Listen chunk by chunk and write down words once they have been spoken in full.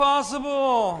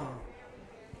Possible.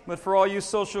 But for all you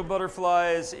social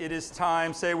butterflies, it is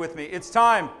time. Say it with me. It's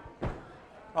time.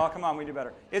 Oh, come on, we do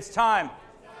better. It's time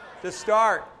to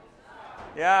start.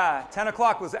 Yeah, 10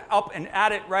 o'clock was up and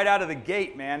at it right out of the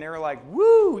gate, man. They were like,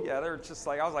 woo. Yeah, they're just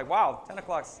like, I was like, wow, 10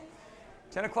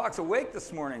 o'clock's awake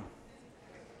this morning.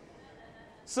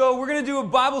 So we're going to do a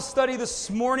Bible study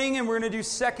this morning, and we're going to do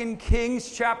 2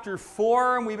 Kings chapter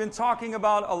 4. And we've been talking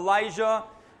about Elijah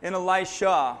and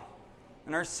Elisha.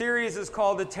 And our series is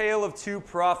called The Tale of Two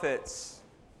Prophets.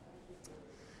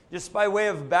 Just by way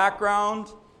of background,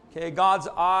 okay, God's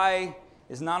eye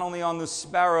is not only on the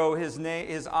sparrow, his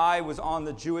eye was on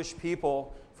the Jewish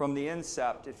people from the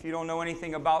incept. If you don't know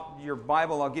anything about your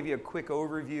Bible, I'll give you a quick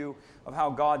overview of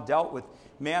how God dealt with.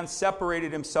 Man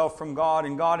separated himself from God,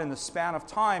 and God in the span of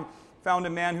time found a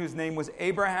man whose name was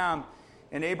Abraham.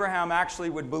 And Abraham actually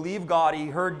would believe God. He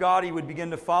heard God. He would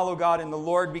begin to follow God. And the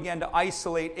Lord began to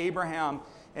isolate Abraham.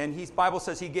 And the Bible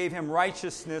says he gave him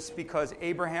righteousness because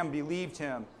Abraham believed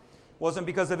him. It wasn't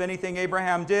because of anything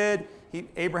Abraham did.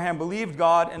 Abraham believed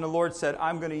God, and the Lord said,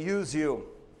 I'm going to use you.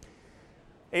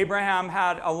 Abraham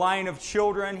had a line of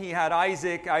children. He had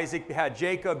Isaac. Isaac had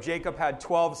Jacob. Jacob had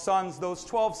 12 sons. Those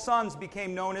 12 sons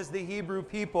became known as the Hebrew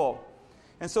people.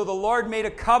 And so the Lord made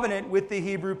a covenant with the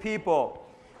Hebrew people.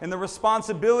 And the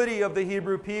responsibility of the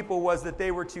Hebrew people was that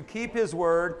they were to keep His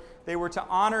word, they were to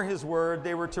honor His word,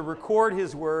 they were to record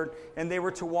His word, and they were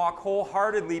to walk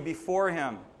wholeheartedly before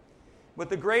Him.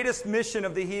 But the greatest mission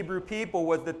of the Hebrew people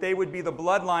was that they would be the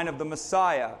bloodline of the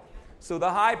Messiah. So the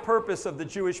high purpose of the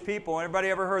Jewish people, anybody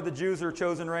ever heard the Jews are a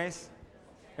chosen race?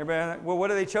 Everybody, well,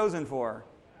 what are they chosen for?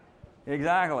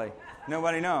 Exactly.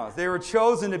 Nobody knows. They were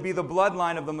chosen to be the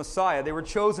bloodline of the Messiah. They were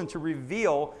chosen to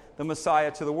reveal the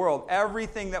Messiah to the world.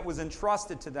 Everything that was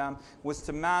entrusted to them was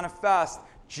to manifest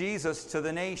Jesus to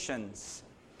the nations.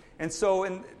 And so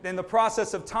in the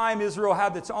process of time, Israel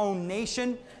had its own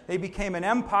nation. They became an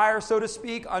empire, so to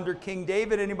speak, under King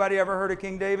David. Anybody ever heard of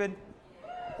King David?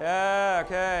 Yeah,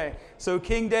 okay. So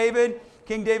King David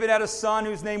had a son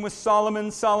whose name was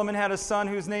Solomon. Solomon had a son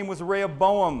whose name was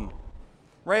Rehoboam.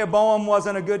 Rehoboam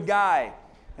wasn't a good guy.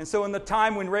 And so in the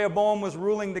time when Rehoboam was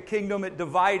ruling the kingdom, it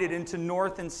divided into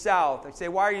north and south. I say,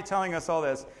 why are you telling us all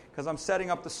this? Because I'm setting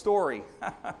up the story.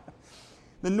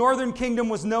 The northern kingdom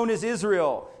was known as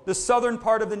Israel. The southern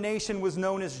part of the nation was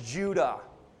known as Judah.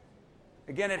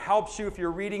 Again, it helps you if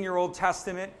you're reading your Old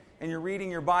Testament and you're reading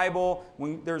your Bible,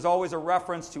 when there's always a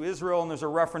reference to Israel and there's a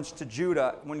reference to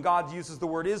Judah. When God uses the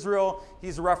word Israel,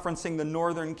 He's referencing the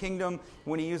northern kingdom.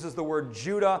 When He uses the word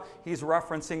Judah, He's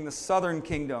referencing the southern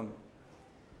kingdom.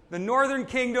 The northern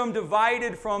kingdom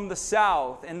divided from the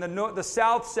south, and the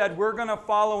south said, we're going to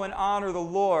follow and honor the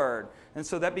Lord. And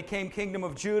so that became Kingdom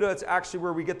of Judah. It's actually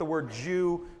where we get the word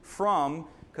Jew from,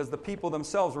 because the people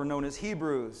themselves were known as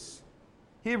Hebrews.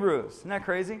 Hebrews, isn't that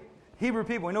crazy? Hebrew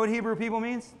people. You know what Hebrew people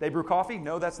means? They brew coffee?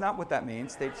 No, that's not what that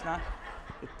means. It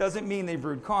doesn't mean they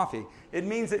brewed coffee. It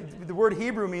means that the word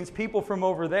Hebrew means people from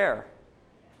over there.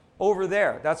 Over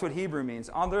there. That's what Hebrew means.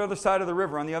 On the other side of the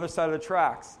river, on the other side of the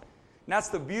tracks. And that's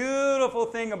the beautiful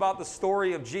thing about the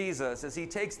story of Jesus, is He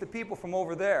takes the people from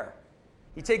over there.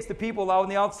 He takes the people out on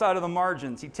the outside of the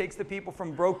margins. He takes the people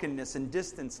from brokenness and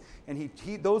distance, and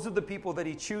those are the people that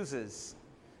He chooses.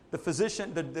 The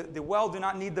physician, the well do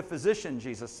not need the physician,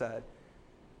 Jesus said.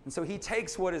 And so He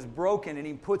takes what is broken and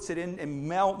He puts it in and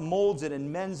molds it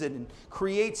and mends it and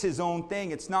creates His own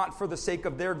thing. It's not for the sake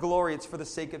of their glory, it's for the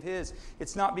sake of His.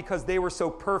 It's not because they were so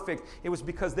perfect, it was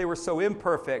because they were so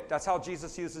imperfect. That's how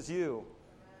Jesus uses you.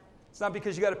 It's not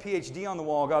because you got a PhD on the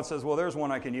wall, God says, well, there's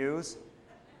one I can use.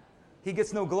 He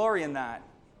gets no glory in that.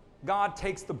 God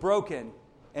takes the broken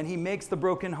and He makes the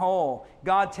broken whole.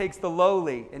 God takes the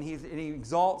lowly and He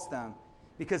exalts them.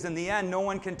 Because in the end, no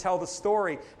one can tell the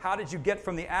story. How did you get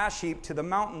from the ash heap to the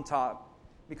mountaintop?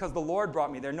 Because the Lord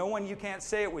brought me there. You can't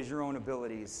say it was your own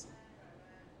abilities.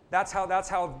 That's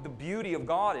how the beauty of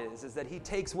God is that He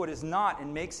takes what is not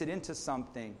and makes it into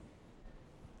something.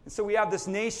 And so we have this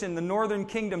nation, the northern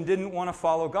kingdom didn't want to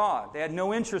follow God. They had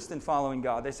no interest in following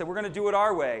God. They said, we're going to do it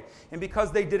our way. And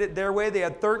because they did it their way, they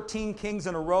had 13 kings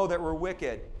in a row that were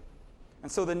wicked.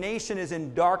 And so the nation is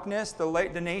in darkness.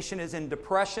 The nation is in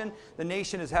depression. The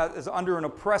nation is under an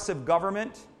oppressive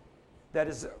government that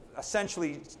is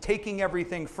essentially taking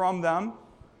everything from them.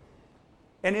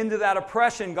 And into that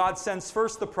oppression, God sends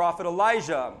first the prophet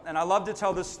Elijah. And I love to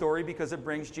tell this story because it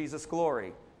brings Jesus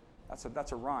glory.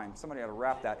 That's a rhyme. Somebody ought to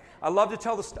rap that. I love to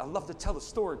tell the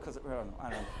story because I don't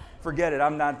know. Forget it.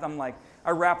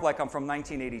 I rap like I'm from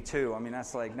 1982. I mean,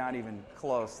 that's like not even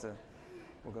close to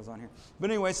what goes on here. But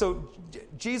anyway, so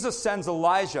Jesus sends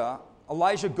Elijah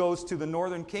Elijah goes to the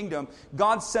northern kingdom.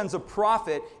 God sends a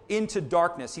prophet into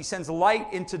darkness. He sends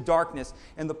light into darkness.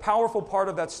 And the powerful part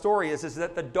of that story is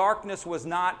that the darkness was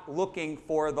not looking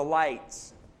for the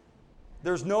lights.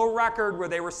 There's no record where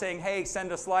they were saying, hey,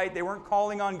 send us light. They weren't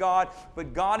calling on God.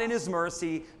 But God in His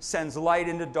mercy sends light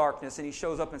into darkness. And He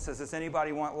shows up and says, does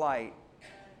anybody want light?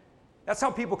 That's how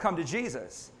people come to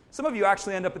Jesus. Some of you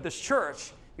actually end up at this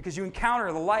church because you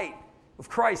encounter the light of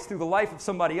Christ through the life of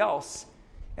somebody else.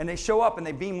 And they show up and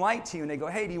they beam light to you and they go,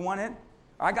 hey, do you want it?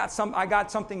 I got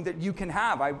something that you can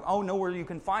have. I know where you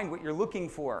can find what you're looking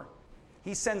for.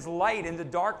 He sends light into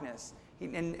darkness.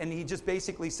 And he just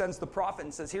basically sends the prophet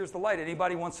and says, here's the light.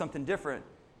 Anybody want something different?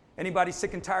 Anybody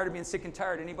sick and tired of being sick and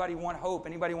tired? Anybody want hope?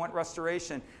 Anybody want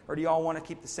restoration? Or do you all want to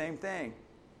keep the same thing?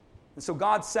 And so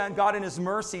God in His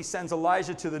mercy sends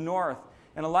Elijah to the north.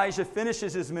 And Elijah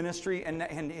finishes his ministry,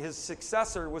 and his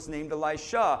successor was named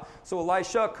Elisha. So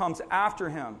Elisha comes after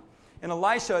him. And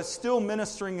Elisha is still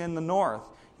ministering in the north.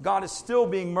 God is still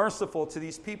being merciful to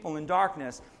these people in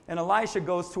darkness. And Elisha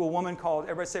goes to a woman called,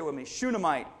 everybody say it with me,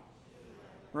 Shunammite.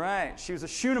 Right, she was a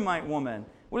Shunammite woman.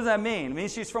 What does that mean? It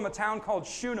means she's from a town called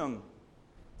Shunem.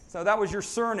 So that was your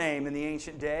surname in the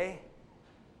ancient day.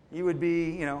 You would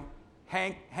be,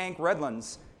 Hank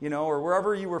Redlands, or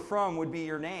wherever you were from would be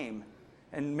your name.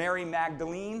 And Mary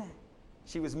Magdalene,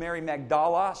 she was Mary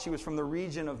Magdala. She was from the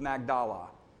region of Magdala.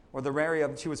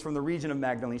 She was from the region of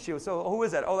Magdalene. So who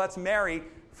is that? Oh, that's Mary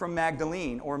from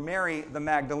Magdalene, or Mary the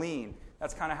Magdalene.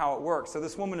 That's kind of how it works. So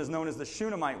this woman is known as the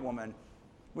Shunammite woman.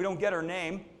 We don't get her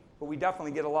name, but we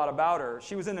definitely get a lot about her.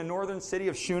 She was in the northern city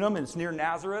of Shunem, and it's near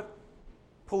Nazareth.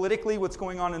 Politically, what's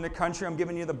going on in the country, I'm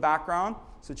giving you the background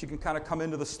so that you can kind of come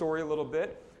into the story a little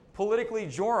bit. Politically,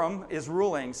 Joram is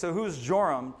ruling. So who's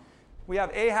Joram? We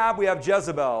have Ahab, we have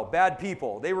Jezebel, bad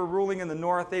people. They were ruling in the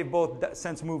north. They've both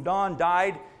since moved on,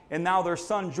 died, and now their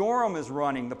son Joram is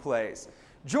running the place.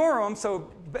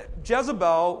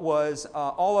 Jezebel was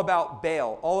all about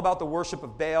Baal, all about the worship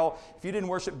of Baal. If you didn't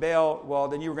worship Baal, well,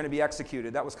 then you were going to be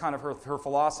executed. That was kind of her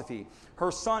philosophy.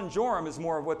 Her son Joram is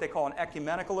more of what they call an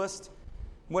ecumenicalist.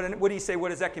 What do you say,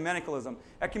 what is ecumenicalism?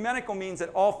 Ecumenical means that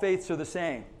all faiths are the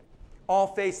same. All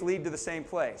faiths lead to the same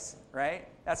place, right?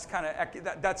 That's kind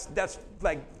of, that's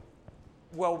like,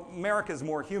 well, America's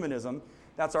more humanism.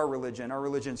 That's our religion. Our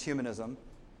religion's humanism.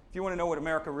 If you want to know what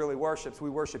America really worships, we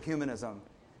worship humanism.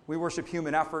 We worship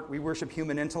human effort. We worship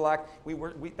human intellect.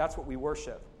 That's what we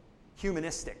worship.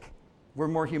 Humanistic. We're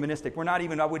more humanistic.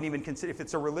 I wouldn't even consider, if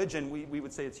it's a religion, we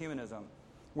would say it's humanism.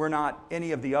 We're not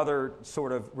any of the other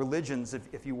sort of religions,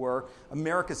 if you were.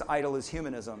 America's idol is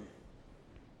humanism.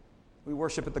 We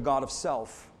worship at the God of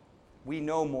self. We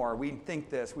know more. We think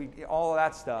this. All of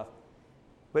that stuff.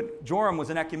 But Joram was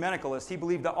an ecumenicalist. He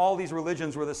believed that all these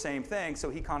religions were the same thing, so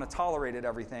he kind of tolerated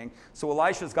everything. So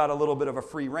Elisha's got a little bit of a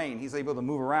free reign. He's able to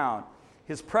move around.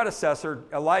 His predecessor,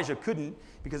 Elijah, couldn't,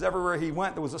 because everywhere he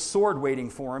went, there was a sword waiting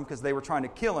for him because they were trying to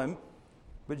kill him.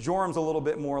 But Joram's a little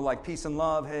bit more like peace and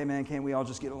love. Hey, man, can't we all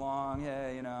just get along?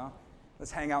 Yeah,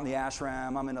 let's hang out in the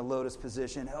ashram. I'm in a lotus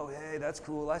position. Oh, hey, that's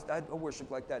cool. I worship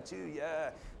like that too. Yeah,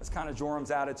 that's kind of Joram's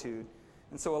attitude.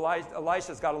 And so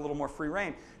Elisha's got a little more free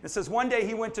reign. It says one day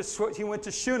he went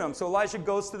to Shunem. So Elijah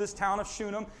goes to this town of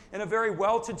Shunem, and a very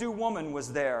well-to-do woman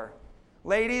was there.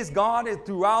 Ladies, God,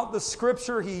 throughout the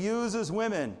Scripture, He uses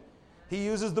women. He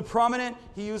uses the prominent,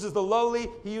 He uses the lowly,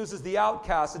 He uses the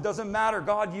outcast. It doesn't matter.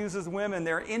 God uses women.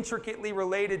 They're intricately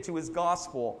related to His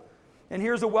gospel. And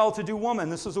here's a well-to-do woman.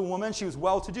 This was a woman. She was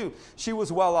well-to-do. She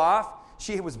was well off.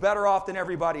 She was better off than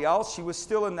everybody else. She was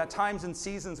still in the times and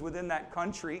seasons within that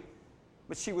country.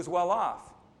 But she was well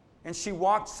off. And she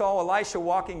saw Elisha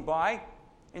walking by,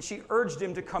 and she urged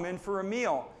him to come in for a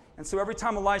meal. And so every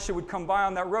time Elisha would come by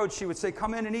on that road, she would say,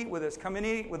 come in and eat with us, come in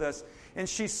and eat with us. And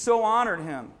she so honored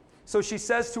him. So she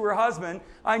says to her husband,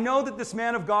 I know that this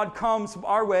man of God comes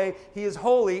our way. He is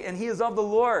holy, and he is of the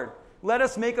Lord. Let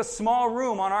us make a small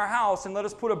room on our house, and let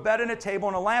us put a bed and a table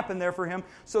and a lamp in there for him,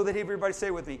 so that everybody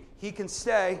say with me, he can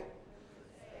stay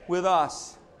with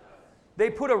us. They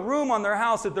put a room on their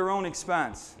house at their own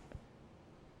expense.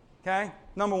 Okay?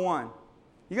 Number one,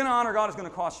 you're going to honor God, it's going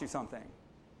to cost you something.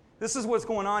 This is what's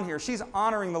going on here. She's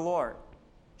honoring the Lord.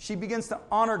 She begins to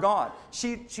honor God.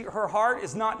 Her heart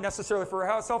is not necessarily for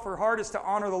herself. Her heart is to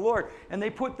honor the Lord. And they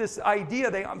put this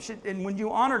idea, and when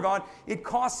you honor God, it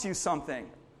costs you something.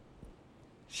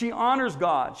 She honors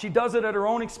God. She does it at her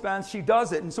own expense. She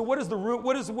does it. And so what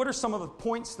are some of the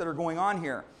points that are going on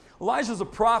here? Elijah's a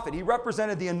prophet. He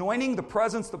represented the anointing, the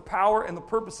presence, the power, and the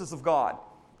purposes of God.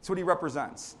 That's what he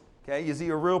represents. Okay, is he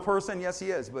a real person? Yes,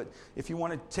 he is. But if you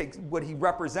want to take what he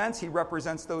represents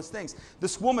those things.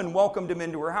 This woman welcomed him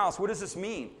into her house. What does this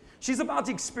mean? She's about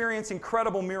to experience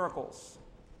incredible miracles.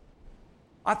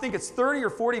 I think it's 30 or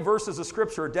 40 verses of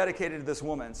Scripture are dedicated to this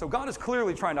woman. So God is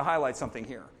clearly trying to highlight something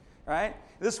here, right?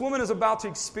 This woman is about to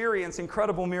experience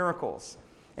incredible miracles.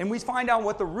 And we find out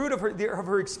what the root of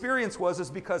her experience was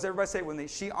is because, everybody say it with me,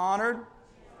 she honored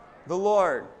the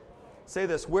Lord. Say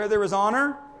this, where there is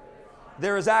honor,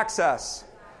 there is access.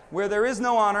 Where there is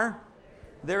no honor,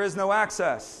 there is no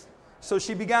access. So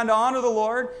she began to honor the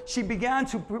Lord. She began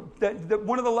to,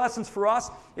 one of the lessons for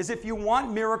us is if you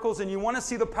want miracles and you want to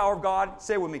see the power of God,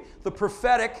 say it with me, the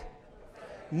prophetic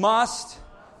must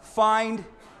find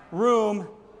room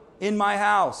in my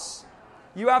house.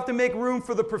 You have to make room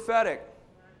for the prophetic.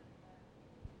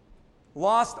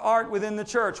 Lost art within the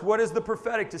church. What is the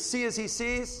prophetic? To see as he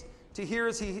sees, to hear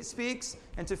as he speaks,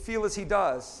 and to feel as he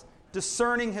does.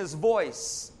 Discerning his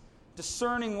voice.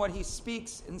 Discerning what he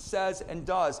speaks and says and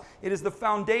does. It is the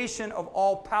foundation of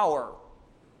all power.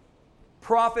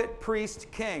 Prophet, priest,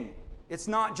 king. It's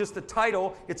not just a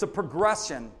title, it's a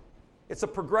progression. It's a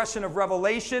progression of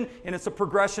revelation, and it's a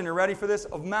progression, are you ready for this,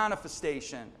 of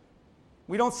manifestation.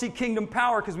 We don't see kingdom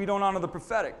power because we don't honor the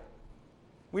prophetic.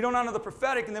 We don't honor the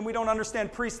prophetic, and then we don't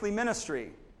understand priestly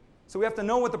ministry. So we have to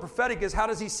know what the prophetic is. How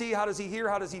does he see? How does he hear?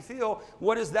 How does he feel?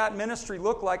 What does that ministry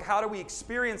look like? How do we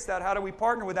experience that? How do we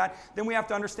partner with that? Then we have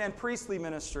to understand priestly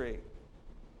ministry.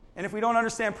 And if we don't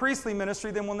understand priestly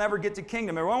ministry, then we'll never get to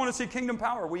kingdom. Everyone want to see kingdom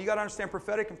power. Well, you got to understand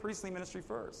prophetic and priestly ministry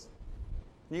first.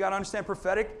 You got to understand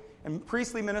prophetic and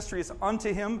priestly ministry is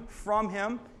unto him, from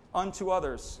him, unto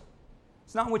others.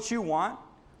 It's not what you want.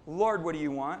 Lord, what do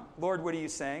you want? Lord, what are you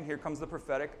saying? Here comes the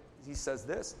prophetic. He says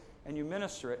this. And you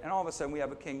minister it, and all of a sudden we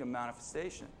have a kingdom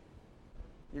manifestation.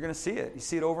 You're going to see it. You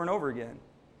see it over and over again.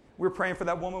 We're praying for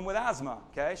that woman with asthma,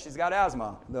 okay? She's got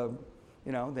asthma, the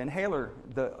inhaler,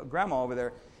 the grandma over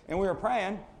there. And we were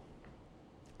praying,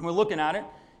 and we're looking at it,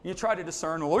 and you try to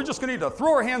discern, well, we're just going to need to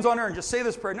throw our hands on her and just say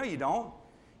this prayer. No, you don't.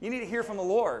 You need to hear from the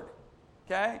Lord,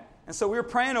 okay? And so we were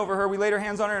praying over her. We laid our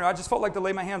hands on her, and I just felt like to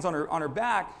lay my hands on her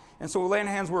back. And so we're laying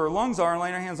our hands where her lungs are and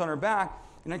laying our hands on her back,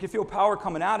 and I could feel power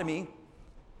coming out of me.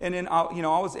 And then, I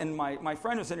was, and my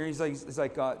friend was sitting there, he's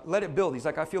like, let it build. He's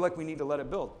like, I feel like we need to let it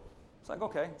build. It's like,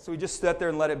 okay. So we just sat there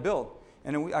and let it build.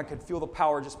 And then I could feel the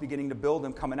power just beginning to build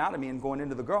and coming out of me and going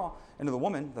into the girl, into the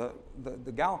woman,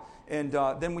 the gal. And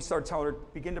then we started telling her,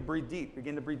 begin to breathe deep,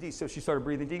 begin to breathe deep. So she started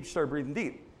breathing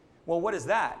deep, Well, what is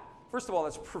that? First of all,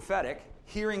 that's prophetic,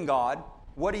 hearing God.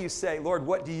 What do you say? Lord,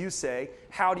 what do you say?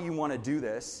 How do you want to do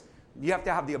this? You have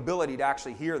to have the ability to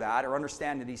actually hear that or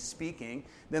understand that he's speaking.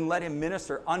 Then let him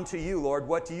minister unto you, Lord.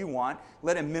 What do you want?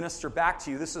 Let him minister back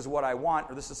to you. This is what I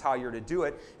want, or this is how you're to do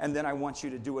it. And then I want you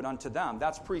to do it unto them.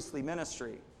 That's priestly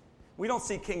ministry. We don't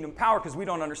see kingdom power because we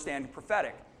don't understand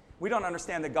prophetic. We don't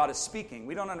understand that God is speaking.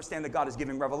 We don't understand that God is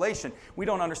giving revelation. We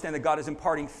don't understand that God is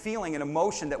imparting feeling and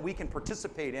emotion that we can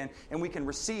participate in and we can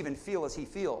receive and feel as he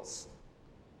feels.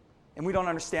 And we don't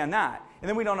understand that. And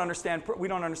then we don't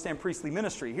understand priestly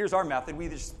ministry. Here's our method. We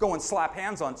just go and slap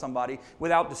hands on somebody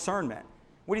without discernment.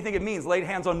 What do you think it means? Lay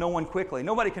hands on no one quickly.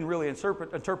 Nobody can really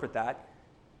interpret that.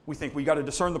 We think we got to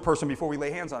discern the person before we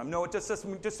lay hands on them. No, it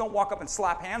just don't walk up and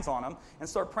slap hands on them and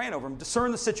start praying over them.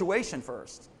 Discern the situation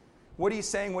first. What are you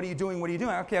saying? What are you doing? What are you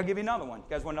doing? Okay, I'll give you another one. You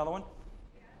guys want another one?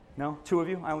 No? Two of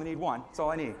you? I only need one. That's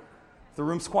all I need. If the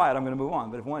room's quiet, I'm going to move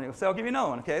on. But if one, so I'll give you another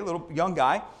one. Okay, a little young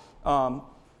guy.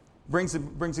 Brings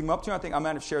him up to you. I think I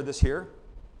might have shared this here.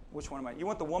 Which one am I? You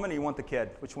want the woman or you want the kid?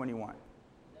 Which one do you want?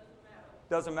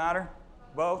 Doesn't matter?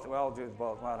 Both? Well, I'll do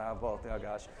both. Well, I'll have both. Oh,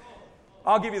 gosh.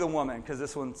 I'll give you the woman because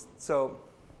this one's... So,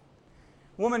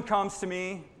 woman comes to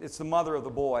me. It's the mother of the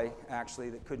boy, actually,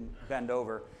 that couldn't bend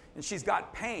over. And she's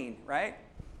got pain, right?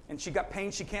 And she got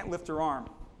pain. She can't lift her arm.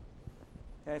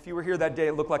 And if you were here that day,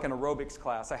 it looked like an aerobics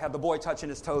class. I had the boy touching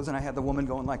his toes, and I had the woman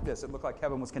going like this. It looked like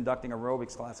Kevin was conducting an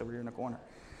aerobics class over here in the corner.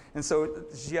 And so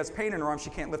she has pain in her arm. She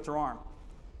can't lift her arm.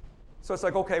 So it's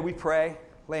like, okay, we pray,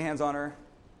 lay hands on her.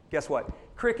 Guess what?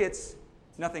 Crickets,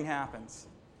 nothing happens.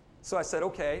 So I said,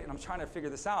 okay, and I'm trying to figure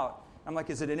this out. I'm like,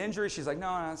 is it an injury? She's like, no.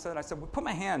 And I said, well, put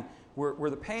my hand where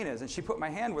the pain is. And she put my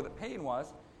hand where the pain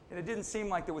was, and it didn't seem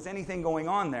like there was anything going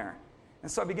on there.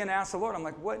 And so I began to ask the Lord, I'm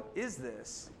like, what is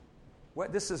this?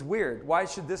 This is weird. Why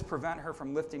should this prevent her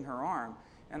from lifting her arm?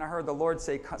 And I heard the Lord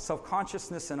say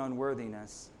self-consciousness and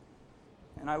unworthiness.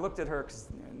 And I looked at her, because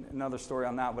another story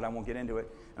on that, but I won't get into it.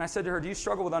 And I said to her, do you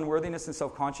struggle with unworthiness and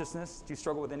self-consciousness? Do you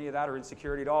struggle with any of that or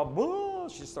insecurity at all? Boo!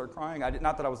 She started crying.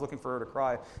 Not that I was looking for her to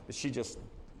cry, but she just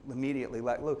immediately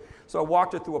let loose. So I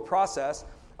walked her through a process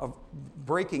of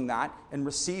breaking that and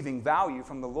receiving value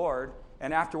from the Lord.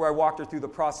 And after I walked her through the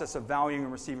process of valuing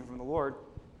and receiving from the Lord,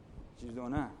 she was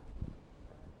doing that.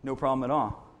 No problem at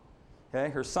all. Okay,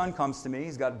 her son comes to me.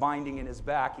 He's got binding in his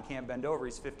back. He can't bend over.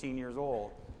 He's 15 years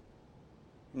old.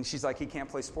 And she's like, he can't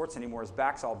play sports anymore. His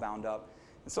back's all bound up.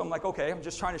 And so I'm like, okay, I'm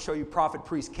just trying to show you prophet,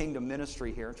 priest, kingdom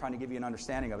ministry here, trying to give you an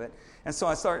understanding of it. And so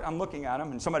I'm looking at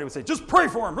him, and somebody would say, just pray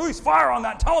for him, release fire on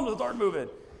that, tell him to start moving.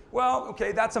 Well,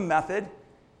 okay, that's a method.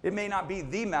 It may not be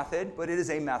the method, but it is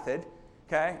a method.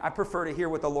 Okay, I prefer to hear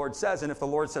what the Lord says, and if the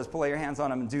Lord says, lay your hands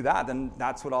on him and do that, then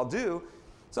that's what I'll do.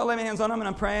 So I lay my hands on him, and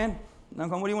I'm praying. And I'm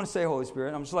going, what do you want to say, Holy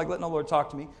Spirit? I'm just like letting the Lord talk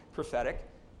to me, prophetic,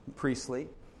 priestly.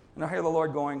 And I hear the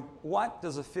Lord going, why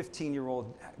is a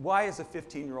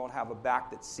 15-year-old have a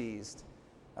back that's seized?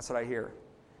 That's what I hear.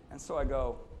 And so I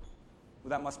go, well,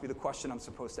 that must be the question I'm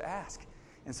supposed to ask.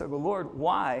 And so I go, Lord,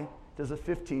 why does a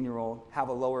 15-year-old have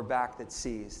a lower back that's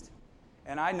seized?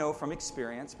 And I know from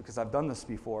experience, because I've done this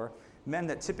before, men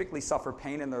that typically suffer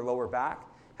pain in their lower back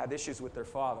have issues with their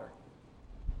father.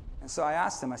 And so I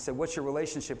asked him, I said, what's your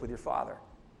relationship with your father?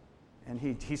 And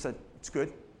he said, it's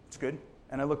good.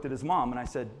 And I looked at his mom and I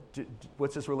said,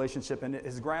 what's his relationship? And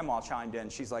his grandma chimed in.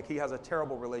 She's like, he has a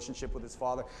terrible relationship with his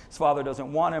father. His father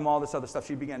doesn't want him, all this other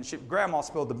stuff. Grandma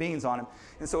spilled the beans on him.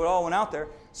 And so it all went out there.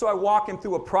 So I walk him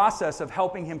through a process of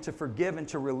helping him to forgive and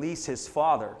to release his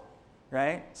father.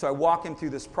 Right? So I walk him through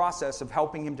this process of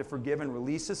helping him to forgive and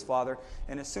release his father.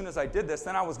 And as soon as I did this,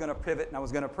 then I was going to pivot and I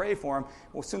was going to pray for him.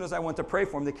 Well, as soon as I went to pray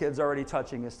for him, the kid's already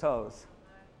touching his toes.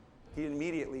 He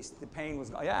immediately, the pain was,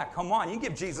 yeah, come on, you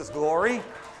give Jesus glory.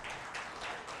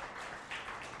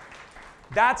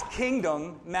 That's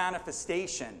kingdom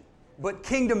manifestation. But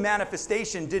kingdom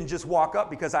manifestation didn't just walk up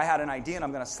because I had an idea and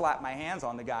I'm going to slap my hands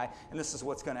on the guy and this is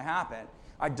what's going to happen.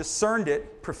 I discerned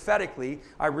it prophetically.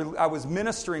 I was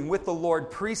ministering with the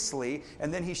Lord priestly,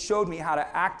 and then he showed me how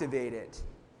to activate it.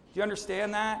 Do you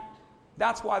understand that?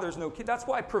 That's why there's no kid. That's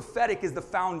why prophetic is the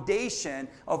foundation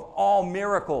of all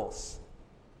miracles.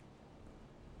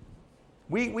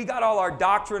 We got all our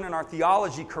doctrine and our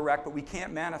theology correct, but we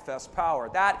can't manifest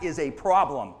power. That is a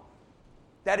problem.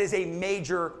 That is a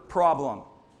major problem.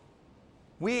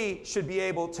 We should be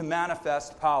able to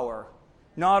manifest power,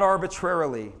 not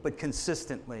arbitrarily, but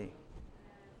consistently.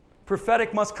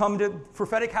 Prophetic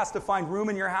has to find room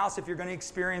in your house if you're going to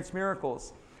experience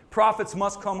miracles. Prophets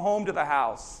must come home to the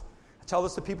house. I tell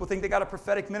this to people who think they got a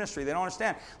prophetic ministry. They don't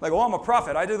understand. Like, I'm a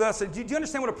prophet. I do this. Do you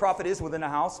understand what a prophet is within a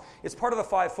house? It's part of the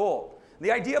fivefold.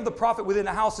 The idea of the prophet within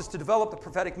the house is to develop the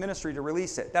prophetic ministry, to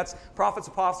release it. That's prophets,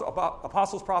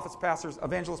 apostles, prophets, pastors,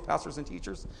 evangelists, pastors, and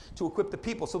teachers, to equip the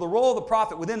people. So the role of the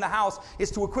prophet within the house is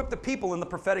to equip the people in the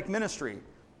prophetic ministry.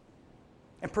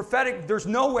 And prophetic, there's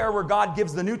nowhere where God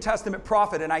gives the New Testament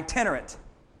prophet an itinerant.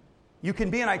 You can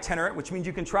be an itinerant, which means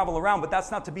you can travel around, but that's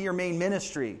not to be your main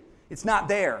ministry. It's not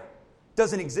there. It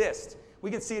doesn't exist. We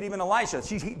can see it even in Elisha.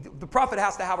 The prophet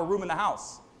has to have a room in the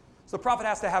house. So the prophet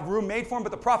has to have room made for him,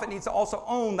 but the prophet needs to also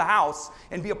own the house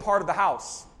and be a part of the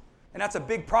house. And that's a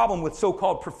big problem with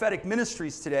so-called prophetic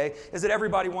ministries today, is that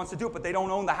everybody wants to do it, but they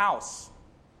don't own the house.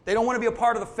 They don't want to be a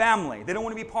part of the family. They don't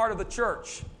want to be part of the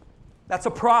church. That's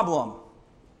a problem.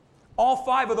 All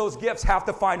five of those gifts have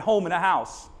to find home in a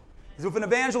house. Because if an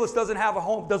evangelist doesn't have a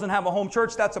home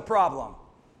church, that's a problem.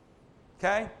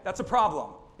 Okay? That's a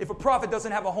problem. If a prophet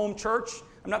doesn't have a home church,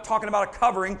 I'm not talking about a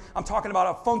covering, I'm talking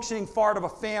about a functioning part of a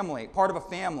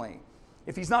family.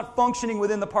 If he's not functioning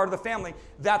within the part of the family,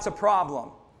 that's a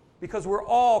problem. Because we're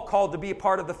all called to be a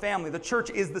part of the family. The church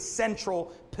is the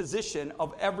central position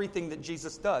of everything that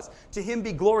Jesus does. To him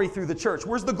be glory through the church.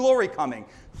 Where's the glory coming?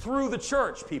 Through the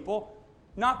church, people.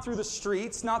 Not through the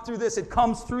streets, not through this. It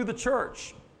comes through the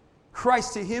church.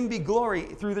 Christ, to him be glory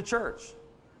through the church.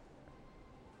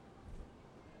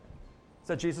 Is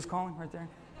that Jesus calling right there?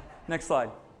 Next slide.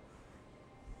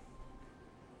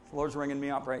 The Lord's ringing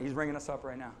me up, right? He's ringing us up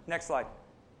right now. Next slide.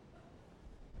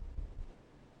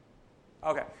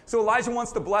 Okay, so Elijah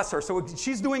wants to bless her. So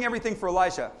she's doing everything for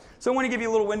Elijah. So I want to give you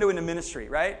a little window into ministry,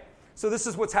 right? So this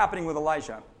is what's happening with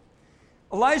Elijah.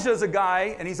 Elijah is a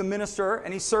guy, and he's a minister,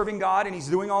 and he's serving God, and he's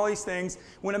doing all these things.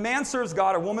 When a man serves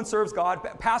God, a woman serves God,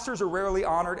 pastors are rarely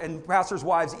honored, and pastors'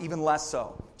 wives even less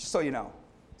so, just so you know.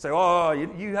 Say,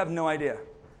 you have no idea.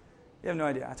 You have no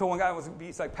idea. I told one guy,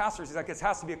 he's like, pastors, he's like, it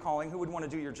has to be a calling. Who would want to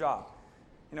do your job?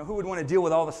 Who would want to deal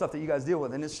with all the stuff that you guys deal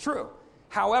with? And it's true.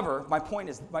 However, my point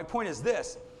is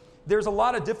this. There's a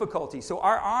lot of difficulty. So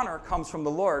our honor comes from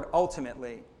the Lord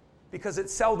ultimately, because it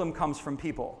seldom comes from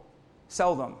people.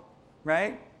 Seldom,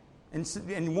 right?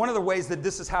 And one of the ways that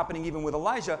this is happening even with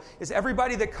Elijah is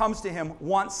everybody that comes to him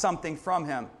wants something from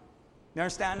him. You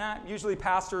understand that? Usually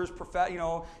pastors,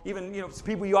 even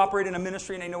people you operate in a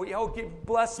ministry and they know,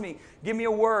 bless me, give me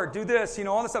a word, do this,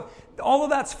 all this stuff. All of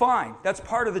that's fine. That's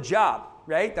part of the job,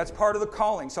 right? That's part of the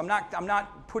calling. So I'm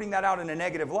not putting that out in a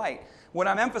negative light. What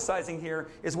I'm emphasizing here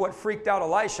is what freaked out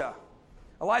Elisha.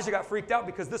 Elijah got freaked out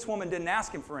because this woman didn't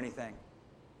ask him for anything.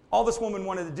 All this woman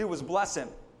wanted to do was bless him.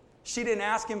 She didn't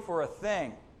ask him for a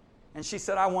thing. And she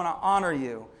said, I want to honor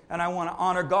you, and I want to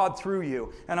honor God through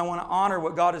you, and I want to honor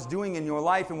what God is doing in your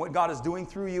life and what God is doing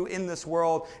through you in this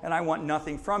world, and I want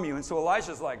nothing from you. And so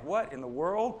Elijah's like, what in the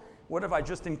world? What have I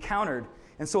just encountered?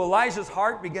 And so Elijah's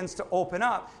heart begins to open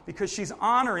up because she's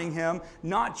honoring him,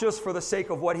 not just for the sake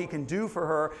of what he can do for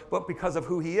her, but because of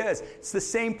who he is. It's the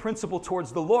same principle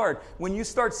towards the Lord. When you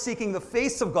start seeking the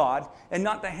face of God and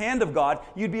not the hand of God,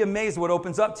 you'd be amazed what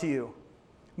opens up to you.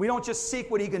 We don't just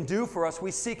seek what he can do for us. We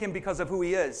seek him because of who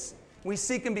he is. We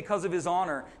seek him because of his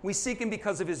honor. We seek him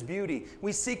because of his beauty.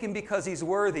 We seek him because he's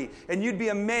worthy. And you'd be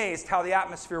amazed how the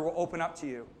atmosphere will open up to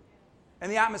you.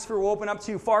 And the atmosphere will open up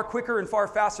to you far quicker and far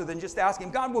faster than just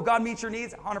asking, God, will God meet your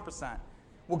needs? 100%.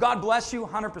 Will God bless you?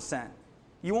 100%.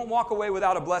 You won't walk away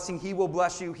without a blessing. He will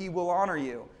bless you. He will honor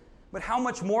you. But how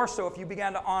much more so if you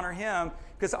began to honor him?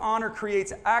 Because honor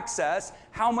creates access.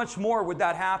 How much more would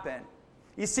that happen?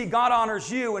 You see, God honors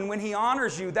you, and when he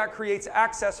honors you, that creates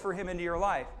access for him into your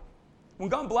life. When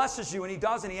God blesses you, and he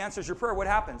does, and he answers your prayer, what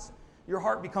happens? Your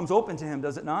heart becomes open to him,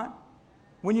 does it not?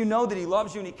 When you know that he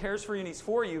loves you, and he cares for you, and he's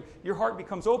for you, your heart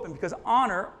becomes open, because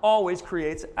honor always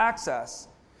creates access.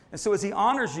 And so as he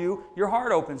honors you, your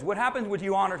heart opens. What happens when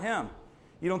you honored him?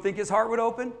 You don't think his heart would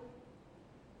open?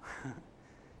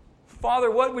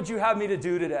 Father, what would you have me to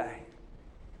do today?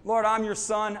 Lord, I'm your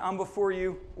son. I'm before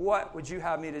you. What would you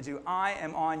have me to do? I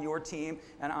am on your team,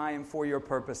 and I am for your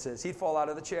purposes. He'd fall out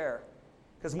of the chair.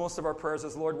 Because most of our prayers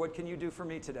is, Lord, what can you do for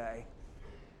me today?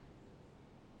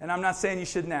 And I'm not saying you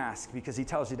shouldn't ask, because he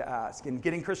tells you to ask. And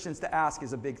getting Christians to ask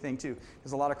is a big thing, too.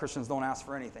 Because a lot of Christians don't ask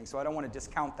for anything. So I don't want to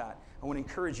discount that. I want to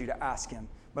encourage you to ask him.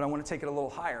 But I want to take it a little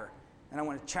higher. And I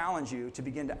want to challenge you to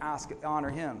begin to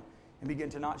honor him. And begin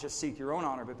to not just seek your own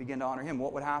honor, but begin to honor him.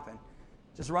 What would happen?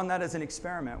 Just run that as an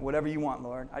experiment, whatever you want,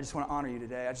 Lord. I just want to honor you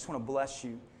today. I just want to bless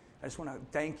you. I just want to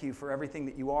thank you for everything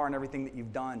that you are and everything that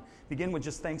you've done. Begin with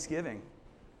just thanksgiving.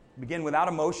 Begin without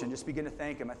emotion. Just begin to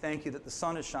thank him. I thank you that the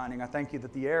sun is shining. I thank you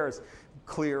that the air is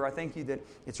clear. I thank you that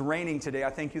it's raining today. I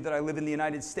thank you that I live in the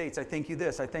United States. I thank you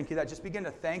this. I thank you that. Just begin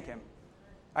to thank him.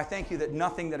 I thank you that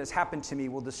nothing that has happened to me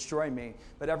will destroy me,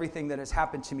 but everything that has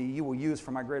happened to me you will use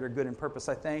for my greater good and purpose.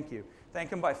 I thank you.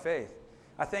 Thank him by faith.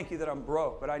 I thank you that I'm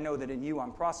broke, but I know that in you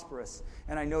I'm prosperous.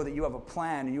 And I know that you have a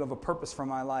plan and you have a purpose for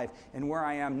my life. And where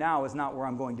I am now is not where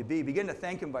I'm going to be. Begin to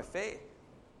thank him by faith.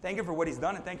 Thank him for what he's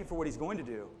done and thank him for what he's going to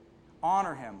do.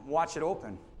 Honor him. Watch it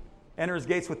open. Enter his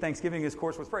gates with thanksgiving, his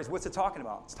courts with praise. What's it talking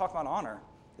about? It's talking about honor,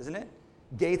 isn't it?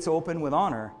 Gates open with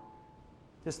honor.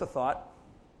 Just a thought.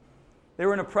 They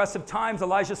were in oppressive times.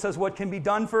 Elijah says, what can be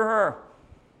done for her?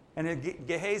 And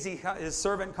Gehazi, his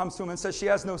servant, comes to him and says, she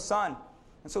has no son.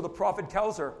 And so the prophet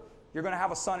tells her, you're going to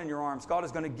have a son in your arms. God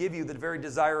is going to give you the very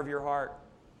desire of your heart.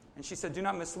 And she said, do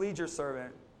not mislead your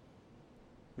servant.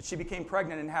 But she became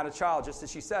pregnant and had a child, just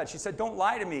as she said. She said, don't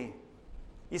lie to me.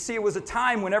 You see, it was a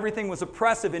time when everything was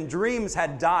oppressive and dreams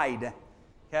had died.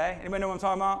 Okay? Anybody know what I'm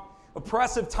talking about?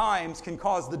 Oppressive times can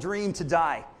cause the dream to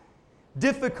die.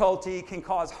 Difficulty can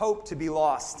cause hope to be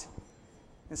lost.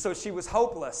 And so she was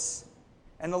hopeless.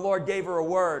 And the Lord gave her a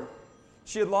word.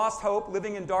 She had lost hope,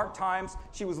 living in dark times.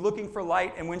 She was looking for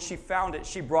light, and when she found it,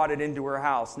 she brought it into her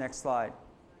house. Next slide.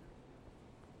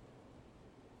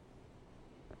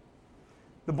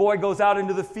 The boy goes out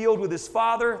into the field with his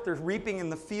father. They're reaping in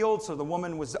the field, so the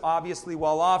woman was obviously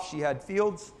well off. She had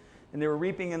fields, and they were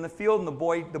reaping in the field, and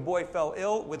the boy fell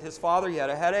ill with his father. He had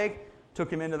a headache,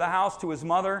 took him into the house to his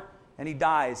mother, and he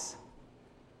dies.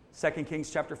 2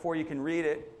 Kings chapter 4, you can read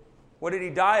it. What did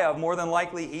he die of? More than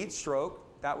likely heat stroke.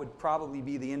 That would probably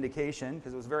be the indication,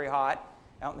 because it was very hot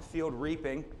out in the field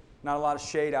reaping. Not a lot of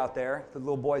shade out there. The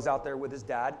little boy's out there with his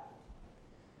dad.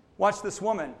 Watch this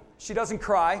woman. She doesn't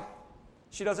cry.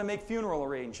 She doesn't make funeral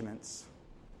arrangements.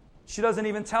 She doesn't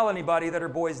even tell anybody that her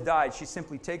boy's died. She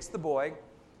simply takes the boy,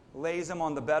 lays him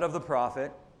on the bed of the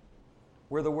prophet,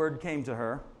 where the word came to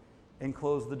her, and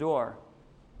closed the door.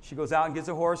 She goes out and gets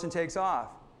a horse and takes off.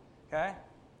 Okay?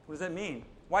 What does that mean?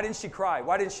 Why didn't she cry?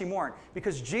 Why didn't she mourn?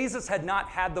 Because Jesus had not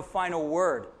had the final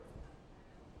word.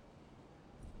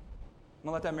 I'm going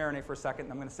to let that marinate for a second,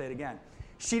 and I'm going to say it again.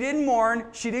 She didn't mourn.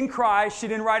 She didn't cry. She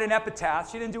didn't write an epitaph.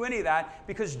 She didn't do any of that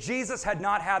because Jesus had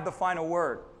not had the final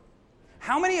word.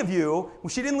 How many of you,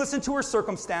 she didn't listen to her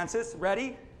circumstances.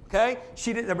 Ready? Okay?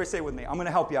 She didn't. Everybody say it with me. I'm going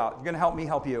to help you out. You're going to help me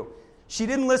help you. She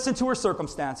didn't listen to her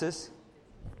circumstances.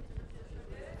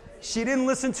 She didn't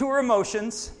listen to her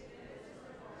emotions.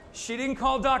 She didn't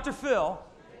call Dr. Phil.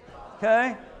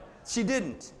 Okay? She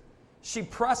didn't. She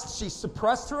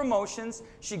suppressed her emotions.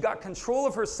 She got control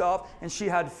of herself, and she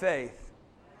had faith.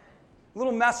 A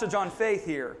little message on faith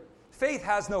here. Faith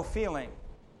has no feeling.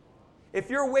 If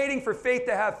you're waiting for faith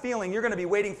to have feeling, you're going to be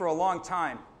waiting for a long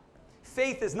time.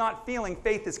 Faith is not feeling.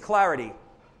 Faith is clarity.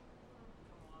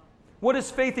 What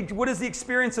is faith? What is the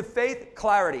experience of faith?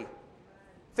 Clarity.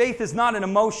 Faith is not an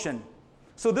emotion.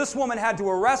 So this woman had to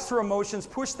arrest her emotions,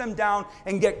 push them down,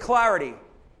 and get clarity.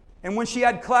 And when she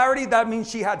had clarity, that means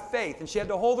she had faith. And she had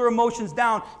to hold her emotions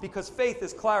down because faith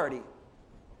is clarity.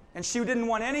 And she didn't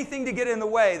want anything to get in the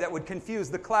way that would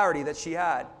confuse the clarity that she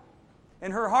had.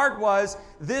 And her heart was,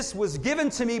 this was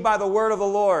given to me by the word of the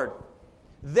Lord.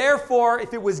 Therefore,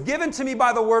 if it was given to me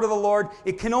by the word of the Lord,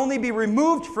 it can only be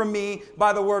removed from me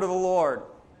by the word of the Lord.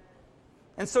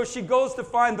 And so she goes to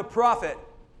find the prophet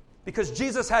because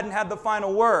Jesus hadn't had the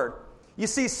final word. You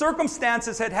see,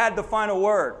 circumstances had the final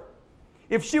word.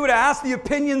 If she would have asked the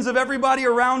opinions of everybody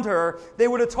around her, they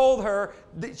would have told her,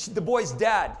 the boy's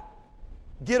dead.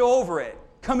 Get over it.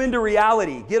 Come into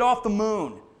reality. Get off the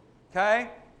moon. Okay?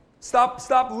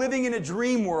 Stop living in a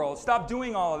dream world. Stop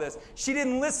doing all of this. She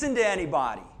didn't listen to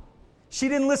anybody. She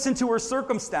didn't listen to her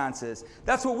circumstances.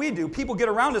 That's what we do. People get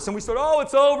around us and we start, oh,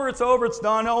 it's over, it's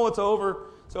done. Oh, it's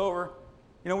over, it's over.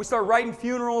 You know, we start writing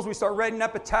funerals. We start writing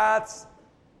epitaphs.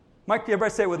 Mike, everybody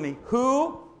say it with me.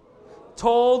 Who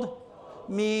told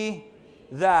me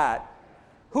that?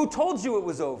 Who told you it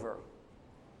was over?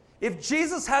 If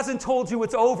Jesus hasn't told you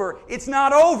it's over, it's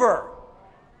not over.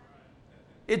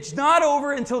 It's not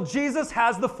over until Jesus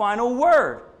has the final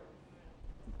word.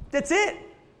 That's it.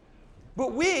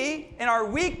 But we, in our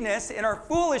weakness, in our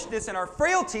foolishness, in our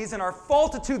frailties, in our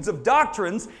faltitudes of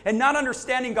doctrines, and not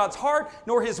understanding God's heart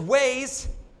nor His ways,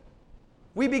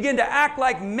 we begin to act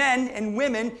like men and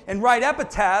women and write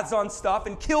epitaphs on stuff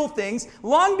and kill things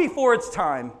long before it's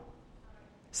time.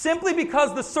 Simply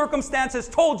because the circumstances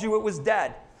told you it was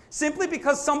dead. Simply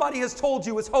because somebody has told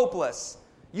you it's hopeless.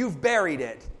 You've buried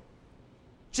it.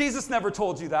 Jesus never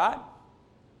told you that.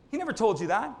 He never told you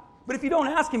that. But if you don't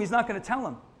ask Him, He's not going to tell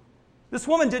him. This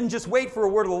woman didn't just wait for a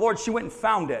word of the Lord. She went and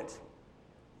found it.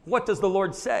 What does the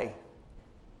Lord say?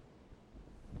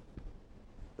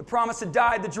 The promise had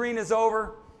died. The dream is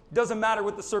over. It doesn't matter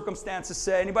what the circumstances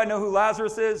say. Anybody know who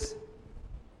Lazarus is?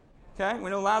 Okay, we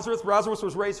know Lazarus. Lazarus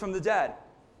was raised from the dead.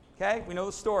 Okay, we know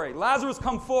the story. Lazarus,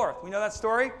 come forth. We know that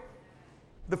story.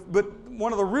 But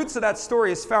one of the roots of that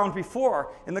story is found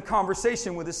before in the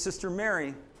conversation with his sister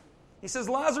Mary. He says,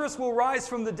 Lazarus will rise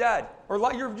from the dead, or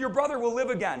your brother will live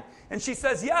again. And she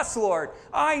says, yes, Lord,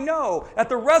 I know at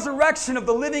the resurrection of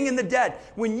the living and the dead,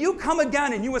 when you come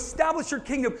again and you establish your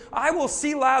kingdom, I will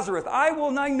see Lazarus. I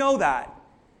know that.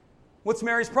 What's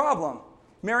Mary's problem?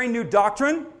 Mary knew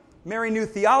doctrine, Mary knew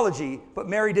theology, but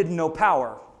Mary didn't know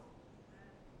power.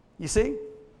 You see?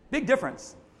 Big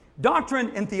difference.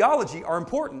 Doctrine and theology are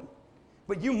important,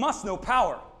 but you must know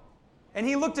power. And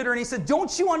he looked at her and he said,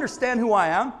 don't you understand who I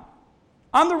am?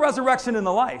 I'm the resurrection and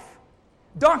the life.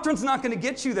 Doctrine's not going to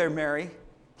get you there, Mary.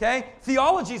 Okay?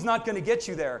 Theology's not going to get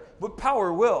you there, but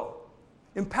power will.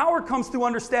 And power comes through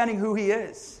understanding who He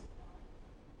is.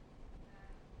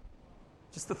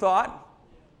 Just a thought.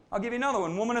 I'll give you another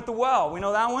one. Woman at the well. We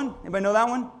know that one? Anybody know that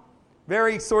one?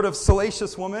 Very sort of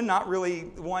salacious woman, not really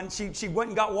one. She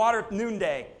went and got water at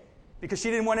noonday because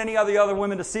she didn't want any of the other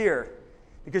women to see her.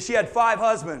 Because she had 5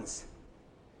 husbands.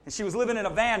 And she was living in a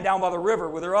van down by the river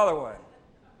with her other one.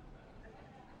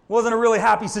 Wasn't a really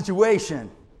happy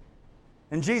situation.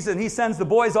 And Jesus, He sends the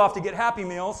boys off to get Happy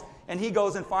Meals, and He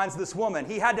goes and finds this woman.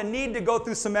 He had to need to go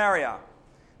through Samaria.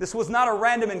 This was not a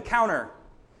random encounter.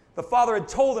 The Father had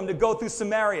told Him to go through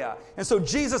Samaria. And so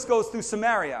Jesus goes through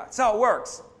Samaria. That's how it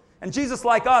works. And Jesus,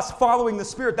 like us, following the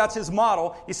Spirit, that's His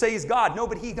model. You say He's God. No,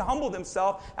 but He humbled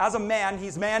Himself as a man.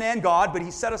 He's man and God, but He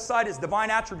set aside His divine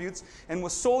attributes and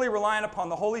was solely reliant upon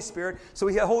the Holy Spirit. So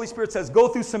the Holy Spirit says, go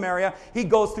through Samaria. He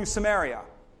goes through Samaria.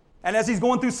 And as He's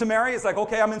going through Samaria, it's like,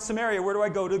 okay, I'm in Samaria. Where do I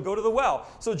go to? Go to the well.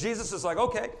 So Jesus is like,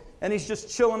 okay. And He's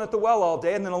just chilling at the well all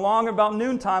day. And then along about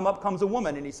noontime, up comes a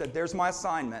woman. And He said, there's my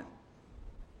assignment.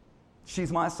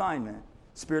 She's my assignment.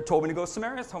 Spirit told me to go to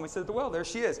Samaria. Told me to sit at the well. There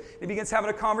she is. He begins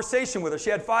having a conversation with her. She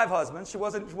had 5 husbands. She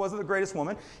wasn't the greatest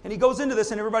woman. And he goes into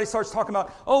this, and everybody starts talking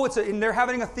about, and they're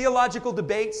having a theological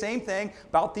debate, same thing,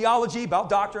 about theology, about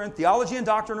doctrine. Theology and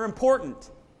doctrine are important.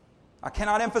 I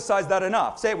cannot emphasize that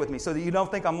enough. Say it with me so that you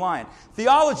don't think I'm lying.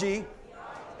 Theology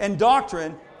and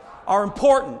doctrine are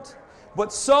important,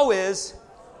 but so is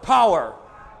power.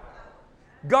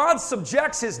 God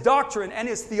subjects his doctrine and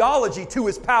his theology to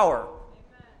his power.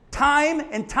 Time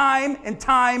and time and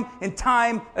time and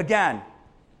time again.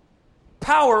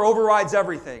 Power overrides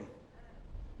everything.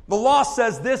 The law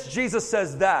says this, Jesus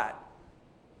says that.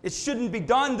 It shouldn't be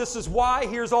done. This is why.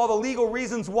 Here's all the legal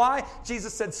reasons why.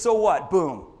 Jesus said, so what?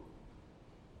 Boom.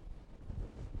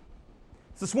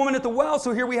 It's this woman at the well,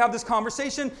 so here we have this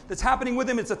conversation that's happening with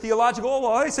him. It's a theological, oh,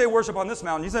 well, I say worship on this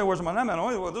mountain. You say worship on that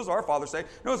mountain. Oh, well, this is our Father say.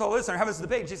 Notice all this, and having this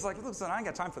debate. Jesus is like, listen, I ain't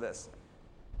got time for this.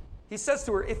 He says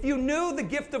to her, if you knew the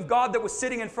gift of God that was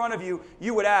sitting in front of you,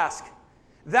 you would ask.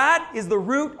 That is the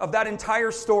root of that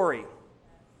entire story.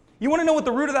 You want to know what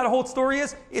the root of that whole story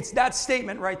is? It's that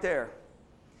statement right there.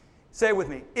 Say it with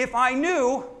me. If I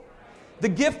knew the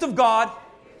gift of God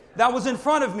that was in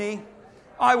front of me,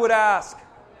 I would ask.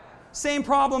 Same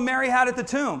problem Mary had at the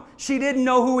tomb. She didn't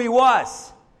know who he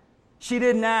was. She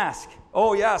didn't ask.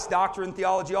 Oh yes, doctrine,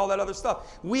 theology, all that other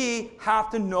stuff. We have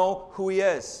to know who he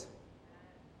is.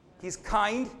 He's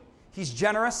kind, he's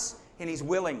generous, and he's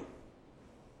willing.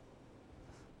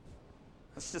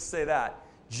 Let's just say that.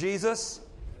 Jesus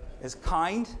is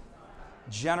kind,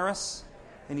 generous,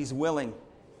 and he's willing.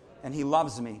 And he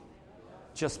loves me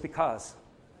just because.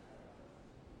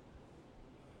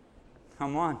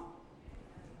 Come on.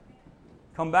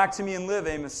 Come back to me and live,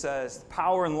 Amos says.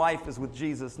 Power and life is with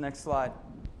Jesus. Next slide.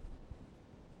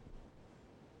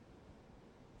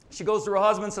 She goes to her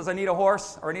husband, says, I need a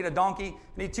horse, or I need a donkey.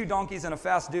 I need 2 donkeys and a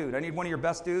fast dude. I need one of your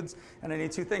best dudes, and I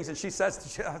need 2 things. And she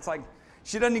says, it's like,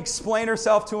 she doesn't explain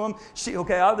herself to him.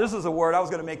 This is a word. I was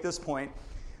going to make this point.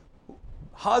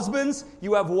 Husbands,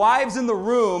 you have wives in the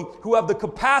room who have the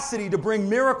capacity to bring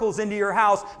miracles into your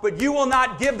house, but you will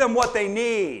not give them what they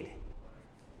need.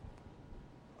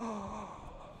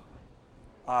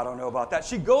 I don't know about that.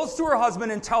 She goes to her husband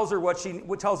and tells her what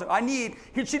tells her.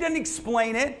 She didn't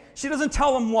explain it. She doesn't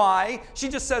tell him why. She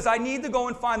just says, I need to go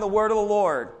and find the word of the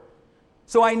Lord.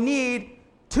 So I need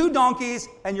 2 donkeys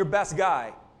and your best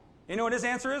guy. You know what his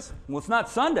answer is? Well, it's not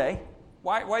Sunday.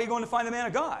 Why are you going to find the man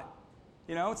of God?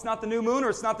 You know, it's not the new moon or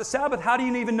it's not the Sabbath. How do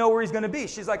you even know where he's going to be?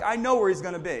 She's like, I know where he's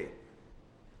going to be.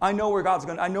 I know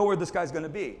where this guy's going to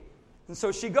be. And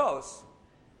so she goes.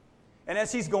 And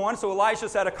as he's going, so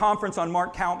Elisha's at a conference on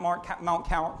Mount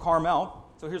Carmel.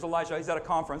 So here's Elisha. He's at a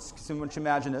conference. So you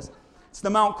imagine this. It's the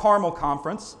Mount Carmel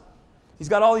conference. He's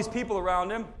got all these people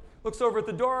around him. Looks over at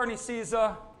the door and he sees, is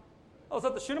that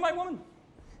the Shunammite woman?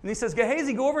 And he says,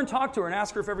 Gehazi, go over and talk to her and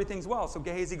ask her if everything's well. So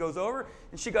Gehazi goes over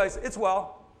and she goes, it's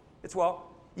well. It's well.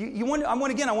 I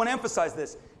want to emphasize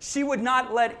this. She would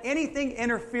not let anything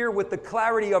interfere with the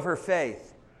clarity of her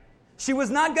faith. She was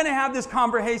not going to have this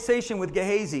conversation with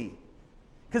Gehazi.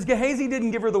 Because Gehazi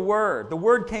didn't give her the word. The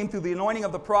word came through the anointing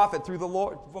of the prophet, from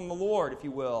the Lord, if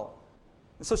you will.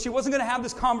 And so she wasn't going to have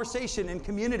this conversation in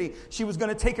community. She was going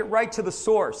to take it right to the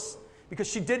source. Because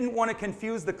she didn't want to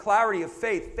confuse the clarity of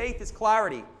faith. Faith is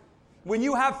clarity. When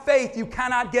you have faith, you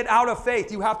cannot get out of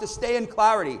faith. You have to stay in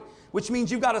clarity. Which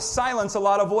means you've got to silence a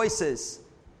lot of voices.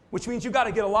 Which means you've got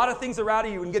to get a lot of things out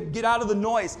of you and get out of the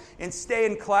noise and stay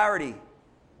in clarity.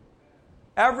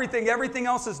 Everything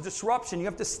else is disruption. You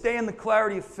have to stay in the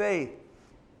clarity of faith.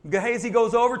 Gehazi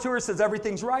goes over to her, says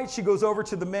everything's right. She goes over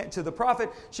to the prophet.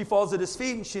 She falls at his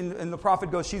feet, and the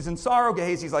prophet goes, she's in sorrow.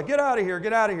 Gehazi's like, get out of here,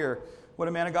 get out of here. What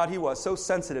a man of God he was. So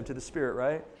sensitive to the Spirit,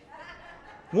 right?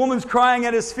 Woman's crying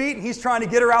at his feet, and he's trying to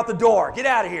get her out the door. Get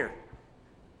out of here.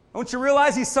 Don't you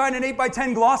realize he's signing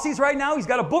 8x10 glossies right now? He's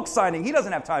got a book signing. He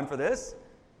doesn't have time for this.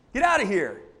 Get out of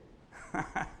here.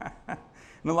 And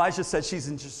Elijah said, she's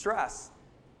in distress.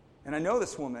 And I know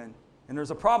this woman, and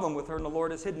there's a problem with her, and the Lord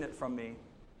has hidden it from me.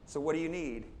 So what do you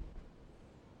need?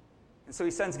 And so he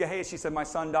sends Gehazi. She said, my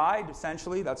son died,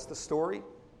 essentially. That's the story.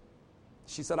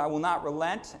 She said, I will not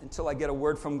relent until I get a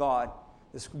word from God.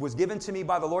 This was given to me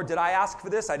by the Lord. Did I ask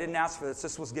for this? I didn't ask for this.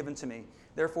 This was given to me.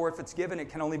 Therefore, if it's given, it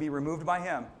can only be removed by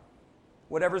him.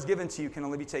 Whatever's given to you can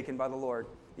only be taken by the Lord.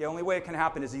 The only way it can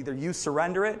happen is either you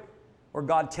surrender it or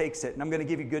God takes it. And I'm going to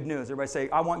give you good news. Everybody say,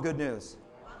 I want good news.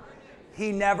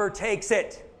 He never takes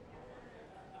it.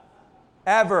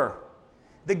 Ever.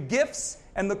 The gifts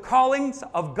and the callings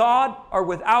of God are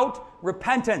without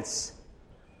repentance.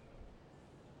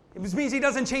 It means he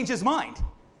doesn't change his mind.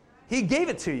 He gave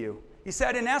it to you. He said,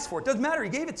 I didn't ask for it. Doesn't matter. He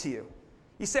gave it to you.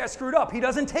 You say, I screwed up. He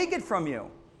doesn't take it from you.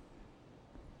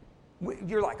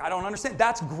 You're like, I don't understand.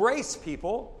 That's grace,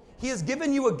 people. He has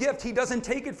given you a gift. He doesn't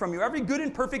take it from you. Every good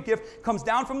and perfect gift comes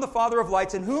down from the Father of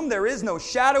lights, in whom there is no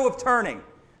shadow of turning.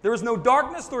 There is no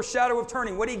darkness nor shadow of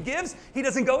turning. What he gives, he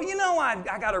doesn't go,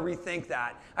 I got to rethink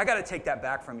that. I got to take that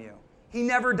back from you. He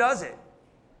never does it.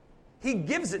 He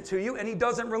gives it to you, and he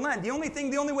doesn't relent. The only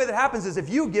way that happens is if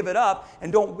you give it up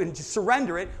and don't just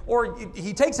surrender it, or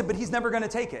he takes it, but he's never going to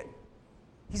take it.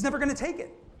 He's never going to take it.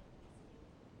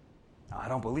 I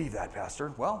don't believe that,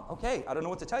 Pastor. Well, okay, I don't know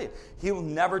what to tell you. He will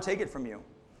never take it from you.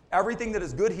 Everything that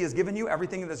is good he has given you,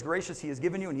 everything that is gracious he has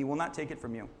given you, and he will not take it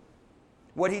from you.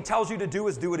 What he tells you to do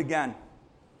is do it again.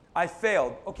 I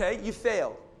failed. Okay, you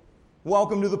failed.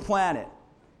 Welcome to the planet.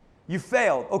 You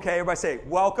failed. Okay, everybody say,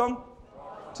 welcome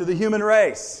to the human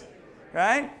race.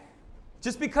 Right?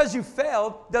 Just because you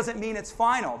failed doesn't mean it's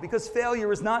final, because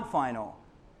failure is not final.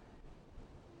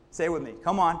 Say it with me.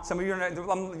 Come on. Some of you are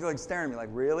like staring at me like,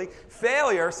 really?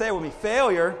 Failure, say it with me,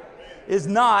 failure is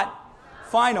not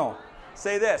final.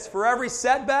 Say this, for every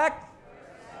setback,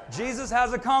 Jesus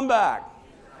has a comeback.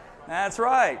 That's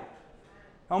right.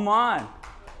 Come on.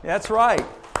 That's right.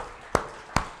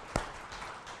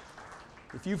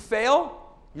 If you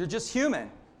fail, you're just human.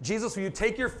 Jesus, will you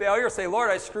take your failure and say, Lord,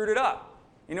 I screwed it up?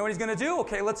 You know what he's going to do?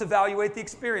 Okay, let's evaluate the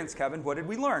experience, Kevin. What did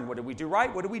we learn? What did we do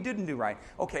right? What did we didn't do right?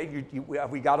 Okay,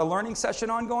 have we got a learning session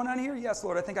going on here? Yes,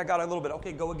 Lord, I think I got a little bit.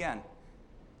 Okay, go again.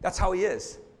 That's how he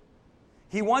is.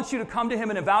 He wants you to come to him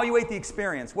and evaluate the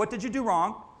experience. What did you do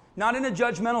wrong? Not in a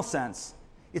judgmental sense.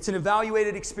 It's an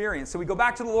evaluated experience. So we go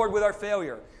back to the Lord with our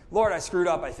failure. Lord, I screwed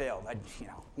up. I failed.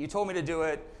 You told me to do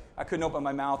it. I couldn't open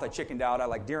my mouth. I chickened out. I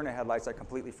like deer in the headlights. I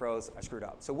completely froze. I screwed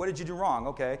up. So what did you do wrong?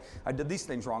 Okay, I did these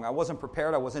things wrong. I wasn't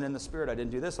prepared. I wasn't in the Spirit. I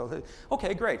didn't do this.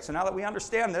 Okay, great. So now that we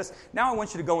understand this, now I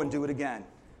want you to go and do it again.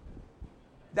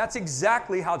 That's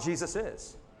exactly how Jesus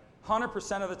is,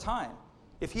 100% of the time.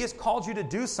 If he has called you to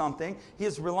do something,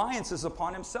 his reliance is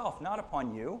upon himself, not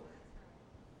upon you.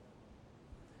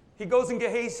 He goes and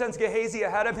sends Gehazi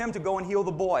ahead of him to go and heal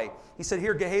the boy. He said,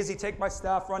 here, Gehazi, take my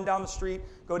staff, run down the street,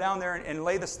 go down there and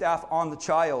lay the staff on the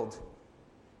child.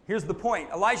 Here's the point.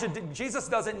 Jesus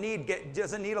doesn't need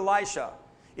Elisha.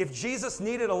 If Jesus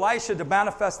needed Elisha to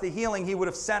manifest the healing, he would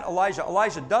have sent Elijah.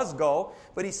 Elijah does go,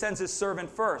 but he sends his servant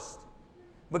first.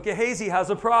 But Gehazi has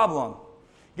a problem.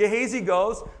 Gehazi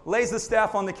goes, lays the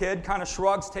staff on the kid, kind of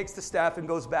shrugs, takes the staff, and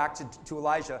goes back to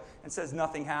Elijah and says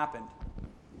nothing happened.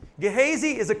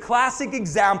 Gehazi is a classic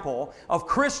example of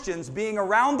Christians being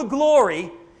around the glory,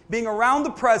 being around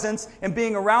the presence, and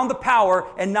being around the power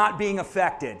and not being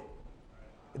affected.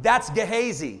 That's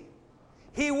Gehazi.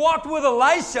 He walked with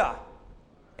Elisha,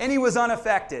 and he was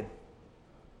unaffected.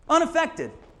 Unaffected.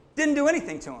 Didn't do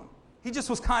anything to him. He just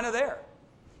was kind of there.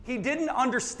 He didn't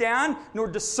understand nor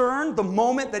discern the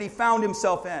moment that he found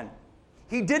himself in.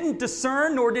 He didn't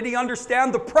discern nor did he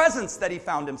understand the presence that he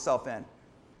found himself in.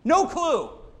 No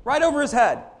clue. Right over his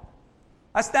head.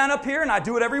 I stand up here and I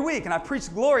do it every week and I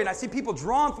preach glory and I see people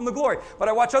drawn from the glory. But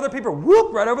I watch other people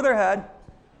whoop right over their head.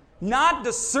 Not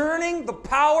discerning the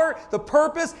power, the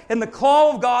purpose, and the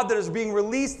call of God that is being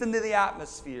released into the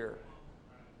atmosphere.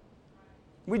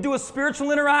 We do a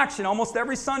spiritual interaction almost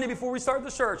every Sunday before we start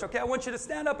the church. Okay, I want you to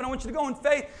stand up and I want you to go in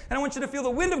faith and I want you to feel the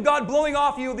wind of God blowing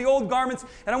off you, the old garments,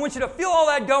 and I want you to feel all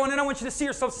that go and then I want you to see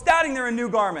yourself standing there in new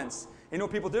garments. You know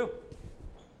what people do?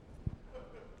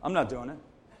 I'm not doing it.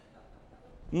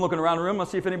 I'm looking around the room. I'll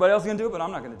see if anybody else is going to do it, but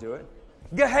I'm not going to do it.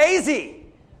 Gehazi.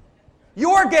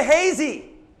 You're Gehazi.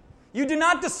 You do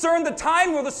not discern the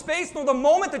time nor the space nor the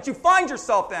moment that you find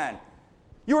yourself in.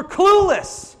 You're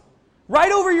clueless.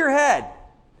 Right over your head.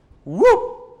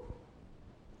 Whoop.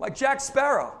 Like Jack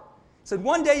Sparrow. He said,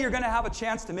 one day you're going to have a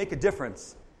chance to make a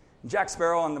difference. And Jack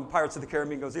Sparrow on the Pirates of the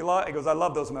Caribbean goes, I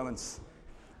love those moments.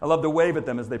 I love to wave at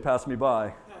them as they pass me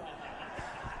by.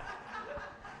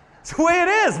 It's the way it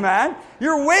is, man.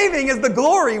 You're waving as the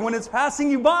glory when it's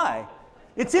passing you by.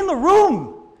 It's in the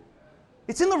room.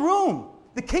 It's in the room.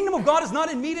 The kingdom of God is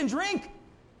not in meat and drink.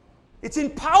 It's in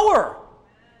power.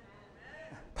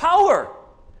 Power.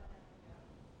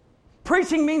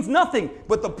 Preaching means nothing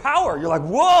but the power. You're like,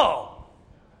 whoa.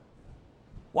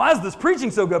 Why is this preaching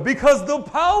so good? Because the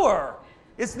power.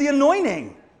 It's the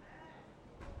anointing.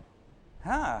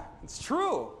 It's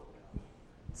true.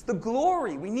 It's the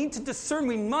glory. We need to discern.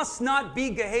 We must not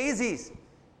be Gehazis.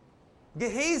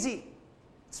 Gehazi.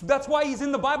 That's why he's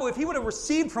in the Bible. If he would have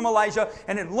received from Elijah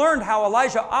and had learned how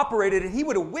Elijah operated, and he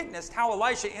would have witnessed how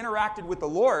Elisha interacted with the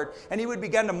Lord, and he would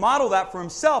begin to model that for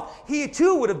himself, he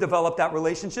too would have developed that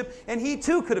relationship, and he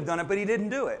too could have done it, but he didn't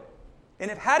do it. And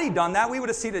if had he done that, we would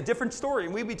have seen a different story,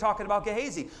 and we'd be talking about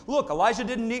Gehazi. Look, God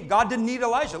didn't need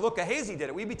Elijah. Look, Gehazi did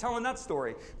it. We'd be telling that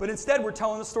story. But instead, we're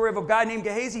telling the story of a guy named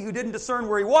Gehazi who didn't discern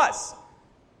where he was.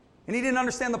 And he didn't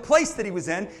understand the place that he was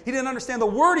in. He didn't understand the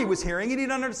word he was hearing. He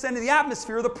didn't understand the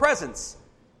atmosphere or the presence.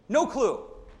 No clue.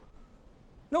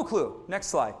 No clue. Next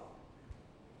slide.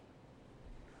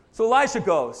 So Elisha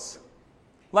goes.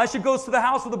 Elisha goes to the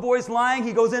house where the boy's lying.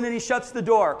 He goes in and he shuts the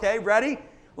door. Okay, ready?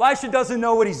 Elisha doesn't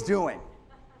know what he's doing.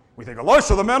 We think,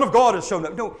 Elisha, the man of God, has shown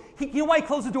up. No, you know why he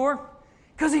closed the door?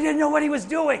 Because he didn't know what he was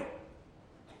doing.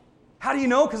 How do you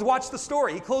know? Because watch the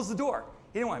story. He closed the door.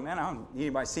 He didn't want, man, I don't need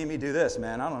anybody see me do this,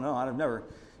 man. I don't know. I've never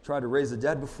tried to raise the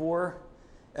dead before,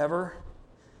 ever,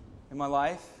 in my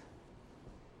life.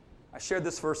 I shared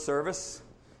this first service.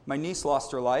 My niece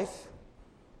lost her life.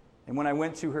 And when I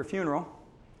went to her funeral,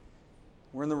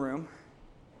 we're in the room.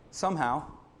 Somehow,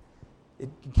 I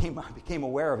became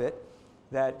aware of it,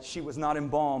 that she was not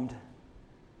embalmed.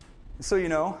 And so, you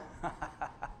know,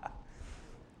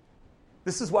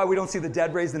 this is why we don't see the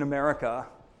dead raised in America.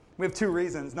 We have two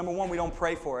reasons. Number one, we don't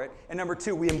pray for it. And number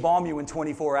two, we embalm you in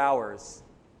 24 hours.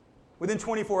 Within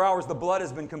 24 hours, the blood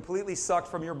has been completely sucked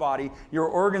from your body, your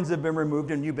organs have been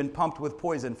removed, and you've been pumped with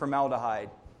poison, formaldehyde.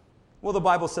 Well, the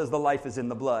Bible says the life is in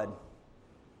the blood.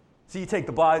 So you take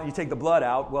the blood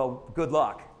out, well, good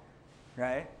luck,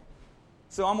 right?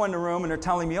 So I'm in the room, and they're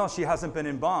telling me, oh, she hasn't been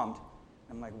embalmed.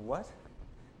 I'm like, what?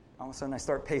 All of a sudden, I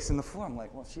start pacing the floor. I'm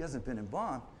like, well, she hasn't been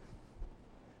embalmed.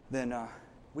 Then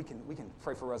we can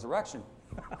pray for resurrection.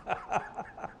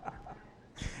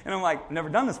 And I'm like, never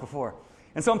done this before.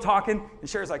 And so I'm talking, and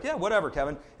Sherry's like, yeah, whatever,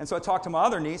 Kevin. And so I talked to my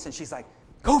other niece, and she's like,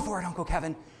 go for it, Uncle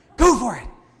Kevin. Go for it.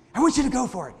 I want you to go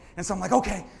for it. And so I'm like,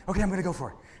 okay, I'm going to go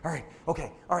for it. All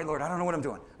right, Lord, I don't know what I'm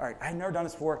doing. All right, I had never done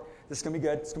this before. This is going to be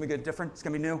good. It's going to be good, different. It's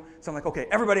going to be new. So I'm like, okay,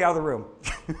 everybody out of the room.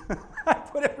 I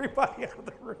put everybody out of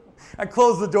the room. I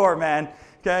closed the door, man.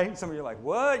 Okay? Some of you are like,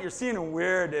 what? You're seeing it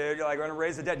weird, dude. You're like, going to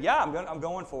raise the dead. Yeah, I'm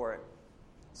going for it.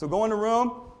 So go in the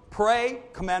room, pray,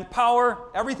 command power,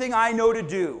 everything I know to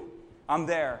do. I'm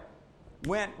there.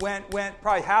 Went,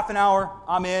 probably half an hour.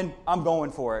 I'm in. I'm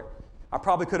going for it. I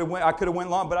probably could have went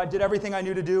long, but I did everything I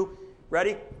knew to do.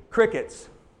 Ready? Crickets.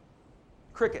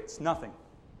 Nothing.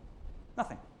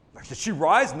 Did she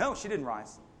rise? No, she didn't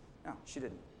rise. No, she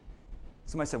didn't.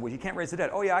 Somebody said, well, you can't raise the dead.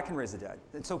 Oh, yeah, I can raise the dead.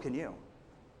 And so can you.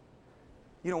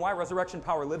 You know why? Resurrection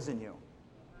power lives in you.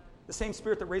 The same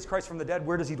Spirit that raised Christ from the dead,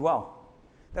 where does he dwell?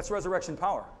 That's resurrection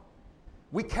power.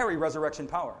 We carry resurrection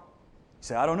power. You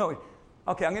say, I don't know.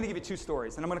 Okay, I'm going to give you two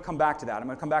stories, and I'm going to come back to that. I'm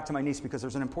going to come back to my niece because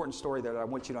there's an important story there that I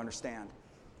want you to understand.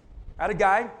 I had a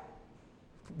guy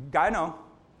I know,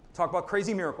 talk about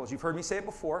crazy miracles. You've heard me say it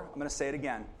before. I'm going to say it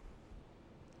again.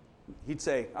 He'd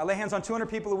say, I lay hands on 200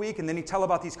 people a week, and then he'd tell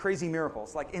about these crazy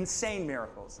miracles, like insane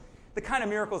miracles. The kind of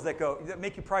miracles that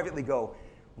make you privately go,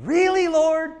 really,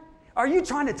 Lord? Are you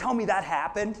trying to tell me that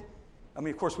happened? I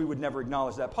mean, of course, we would never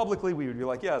acknowledge that publicly. We would be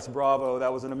like, yes, bravo,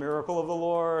 that was a miracle of the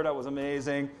Lord. That was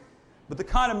amazing. But the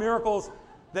kind of miracles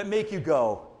that make you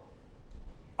go,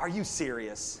 are you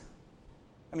serious?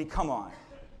 I mean, come on.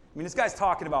 I mean, this guy's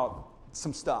talking about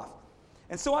some stuff.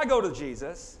 And so I go to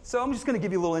Jesus. So I'm just going to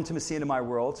give you a little intimacy into my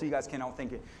world so you guys can't all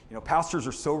think, pastors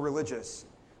are so religious.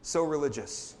 So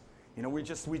religious.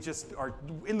 We just are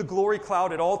in the glory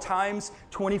cloud at all times,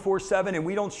 24/7, and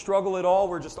we don't struggle at all.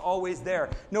 We're just always there.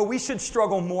 No, we should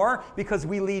struggle more because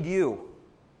we lead you.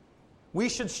 We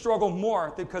should struggle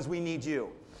more because we need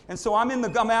you. And so I'm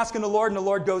asking the Lord, and the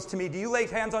Lord goes to me, do you lay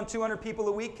hands on 200 people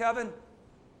a week, Kevin?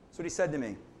 That's what he said to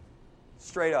me,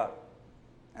 straight up.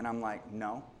 And I'm like,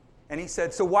 no. And he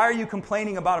said, so why are you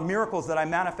complaining about miracles that I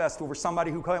manifest over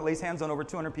somebody who lays hands on over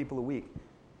 200 people a week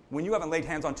when you haven't laid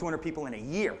hands on 200 people in a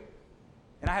year?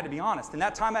 And I had to be honest. In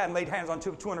that time, I hadn't laid hands on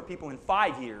 200 people in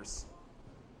 5 years.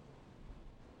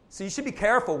 So you should be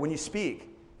careful when you speak.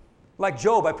 Like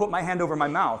Job, I put my hand over my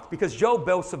mouth because Job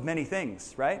boasts of many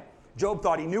things, right? Job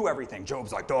thought he knew everything.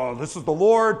 Job's like, oh, this is the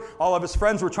Lord. All of his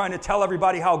friends were trying to tell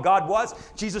everybody how God was.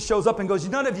 Jesus shows up and goes,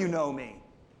 none of you know me.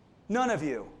 None of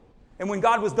you. And when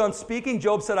God was done speaking,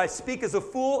 Job said, I speak as a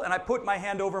fool, and I put my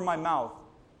hand over my mouth.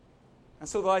 And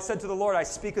so I said to the Lord, I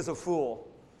speak as a fool,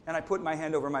 and I put my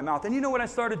hand over my mouth. And you know what I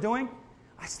started doing?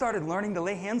 I started learning to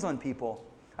lay hands on people.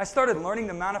 I started learning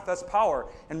to manifest power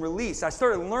and release. I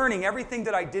started learning everything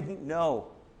that I didn't know.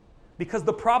 Because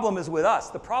the problem is with us.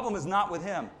 The problem is not with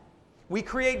him. We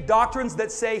create doctrines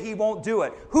that say he won't do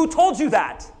it. Who told you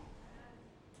that?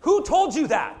 Who told you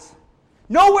that?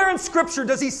 Nowhere in Scripture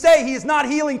does he say he is not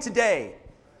healing today.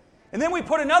 And then we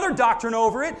put another doctrine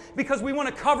over it because we want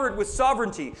to cover it with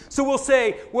sovereignty. So we'll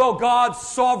say, well, God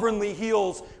sovereignly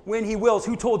heals when he wills.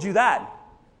 Who told you that?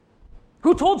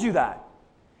 Who told you that?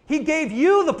 He gave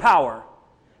you the power.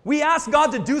 We ask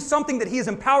God to do something that he has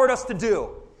empowered us to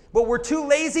do. But we're too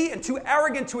lazy and too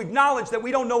arrogant to acknowledge that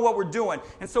we don't know what we're doing.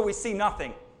 And so we see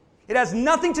nothing. It has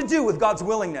nothing to do with God's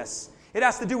willingness. It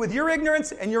has to do with your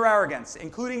ignorance and your arrogance,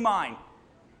 including mine.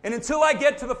 And until I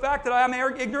get to the fact that I am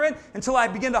ignorant, until I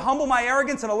begin to humble my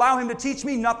arrogance and allow him to teach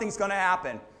me, nothing's going to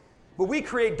happen. But we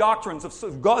create doctrines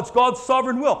of God's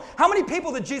sovereign will. How many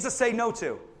people did Jesus say no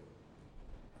to?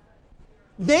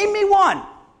 Name me one.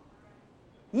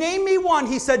 Name me one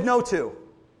he said no to.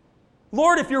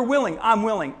 Lord, if you're willing, I'm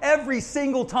willing. Every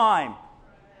single time.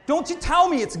 Don't you tell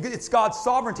me it's God's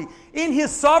sovereignty. In his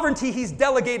sovereignty, he's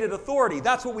delegated authority.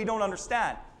 That's what we don't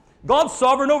understand. God's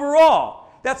sovereign over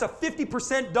all. That's a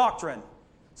 50% doctrine.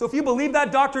 So if you believe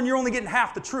that doctrine, you're only getting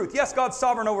half the truth. Yes, God's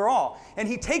sovereign over all. And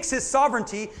he takes his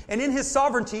sovereignty, and in his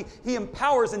sovereignty, he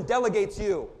empowers and delegates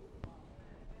you.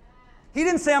 He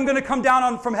didn't say, I'm going to come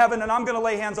down from heaven and I'm going to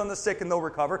lay hands on the sick and they'll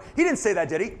recover. He didn't say that,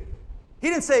 did he? He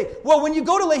didn't say, well, when you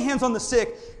go to lay hands on the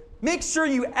sick, make sure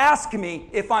you ask me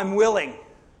if I'm willing.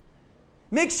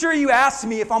 Make sure you ask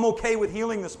me if I'm okay with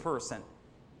healing this person.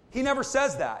 He never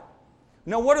says that.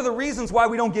 Now, what are the reasons why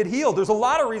we don't get healed? There's a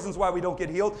lot of reasons why we don't get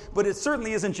healed, but it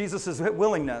certainly isn't Jesus'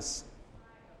 willingness.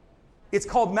 It's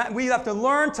called, we have to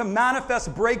learn to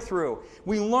manifest breakthrough.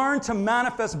 We learn to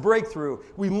manifest breakthrough.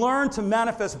 We learn to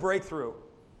manifest breakthrough.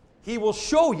 He will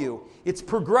show you its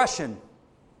progression.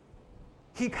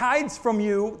 He hides from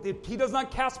you. He does not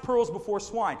cast pearls before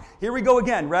swine. Here we go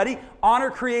again. Ready?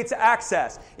 Honor creates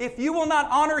access. If you will not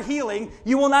honor healing,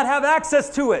 you will not have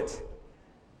access to it.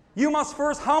 You must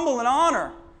first humble and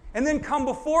honor, and then come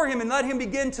before him and let him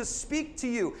begin to speak to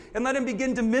you, and let him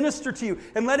begin to minister to you,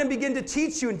 and let him begin to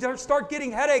teach you, and start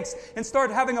getting headaches and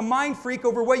start having a mind freak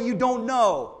over what you don't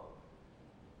know.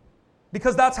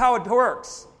 Because that's how it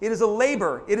works. It is a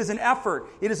labor. It is an effort.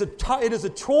 It is a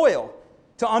toil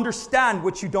to understand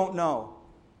what you don't know.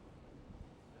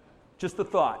 Just a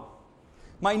thought.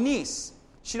 My niece,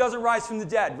 she doesn't rise from the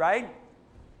dead, right?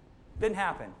 Didn't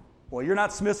happen. Well, you're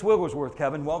not Smith Wigglesworth,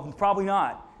 Kevin. Well, probably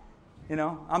not. You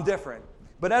know, I'm different.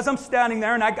 But as I'm standing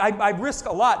there, and I risk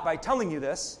a lot by telling you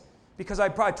this, because I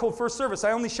told first service,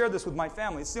 I only shared this with my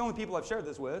family. It's the only people I've shared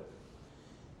this with.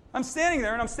 I'm standing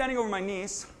there, and I'm standing over my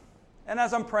niece, and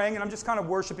as I'm praying, and I'm just kind of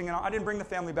worshiping, and I didn't bring the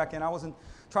family back in. I wasn't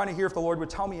trying to hear if the Lord would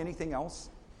tell me anything else.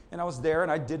 And I was there,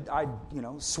 and I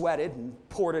sweated and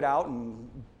poured it out and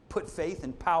put faith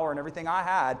and power and everything I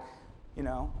had.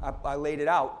 I laid it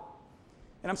out.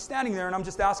 And I'm standing there, and I'm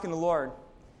just asking the Lord.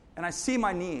 And I see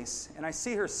my niece, and I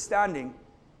see her standing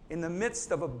in the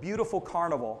midst of a beautiful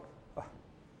carnival.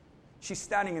 She's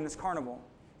standing in this carnival,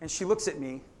 and she looks at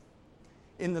me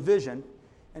in the vision,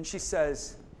 and she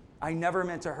says, I never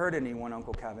meant to hurt anyone,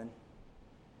 Uncle Kevin.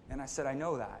 And I said, I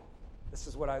know that. This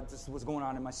is what's going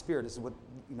on in my spirit. This is what,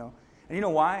 And you know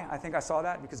why I think I saw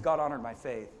that? Because God honored my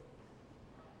faith.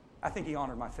 I think he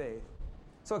honored my faith.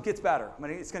 So it gets better. I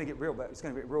mean, it's going to get real better. It's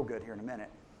going to get real good here in a minute.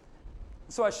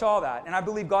 So I saw that, and I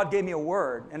believe God gave me a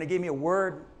word, and He gave me a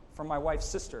word from my wife's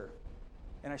sister,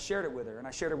 and I shared it with her, and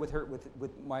I shared it with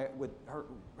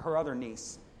her other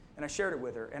niece, and I shared it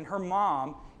with her. And her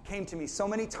mom came to me so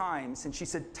many times, and she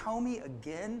said, "Tell me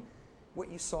again what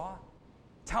you saw.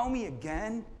 Tell me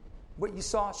again what you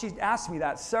saw." She asked me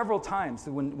that several times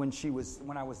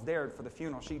when I was there for the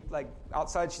funeral. She's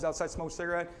outside smoking a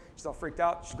cigarette. She's all freaked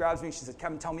out. She grabs me. She said,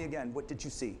 "Kevin, tell me again. What did you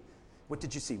see? What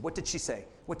did you see? What did she say?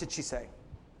 What did she say?"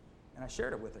 And I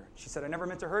shared it with her. She said, "I never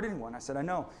meant to hurt anyone." I said, "I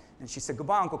know." And she said,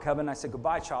 "Goodbye, Uncle Kevin." I said,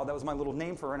 "Goodbye, child." That was my little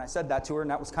name for her, and I said that to her,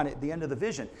 and that was kind of the end of the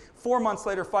vision. 5 months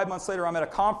later, I'm at a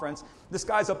conference. This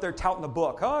guy's up there touting a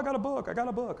book. "Oh, I got a book.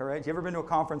 All right? You ever been to a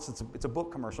conference? It's a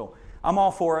book commercial. I'm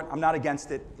all for it. I'm not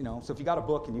against it. So if you got a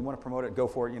book and you want to promote it, go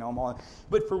for it. I'm all in.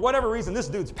 But for whatever reason, this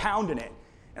dude's pounding it.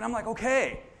 And I'm like,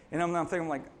 okay. And I'm thinking,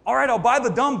 all right, I'll buy the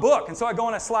dumb book. And so I go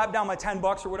and I slap down my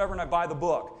 $10 or whatever, and I buy the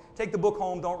book. Take the book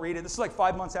home, don't read it. This is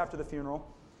 5 months after the funeral.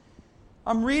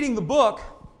 I'm reading the book,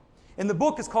 and the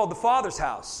book is called The Father's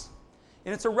House.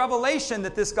 And it's a revelation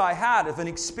that this guy had of an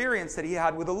experience that he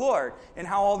had with the Lord, and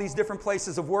how all these different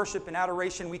places of worship and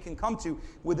adoration we can come to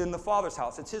within the Father's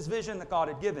house. It's his vision that God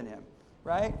had given him,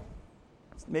 right?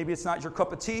 Maybe it's not your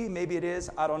cup of tea. Maybe it is.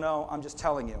 I don't know. I'm just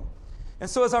telling you. And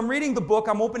so as I'm reading the book,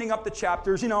 I'm opening up the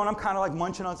chapters, and I'm kind of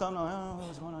munching on something. Oh,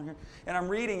 what's going on here? And I'm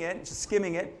reading it, just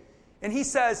skimming it. And he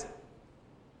says,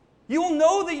 "You will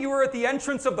know that you are at the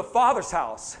entrance of the Father's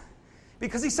house."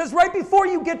 Because he says, right before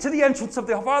you get to the entrance of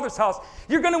the Father's house,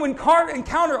 you're going to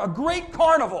encounter a great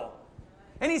carnival.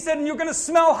 And he said, and you're going to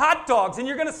smell hot dogs, and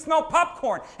you're going to smell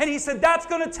popcorn. And he said, that's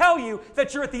going to tell you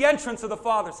that you're at the entrance of the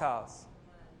Father's house.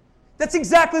 That's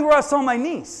exactly where I saw my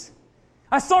niece.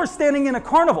 I saw her standing in a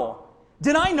carnival.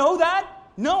 Did I know that?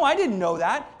 No, I didn't know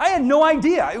that. I had no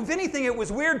idea. If anything, it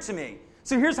was weird to me.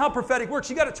 So here's how prophetic works.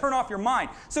 You got to turn off your mind.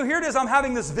 So here it is. I'm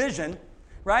having this vision,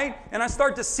 right? And I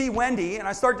start to see Wendy, and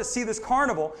I start to see this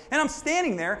carnival, and I'm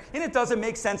standing there, and it doesn't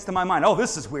make sense to my mind. Oh,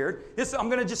 this is weird. I'm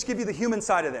going to just give you the human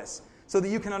side of this so that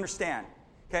you can understand.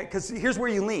 Okay, because here's where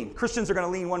you lean. Christians are going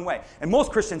to lean one way. And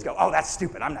most Christians go, oh, that's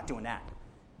stupid. I'm not doing that.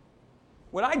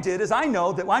 What I did is I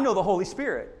know the Holy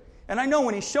Spirit. And I know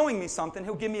when he's showing me something,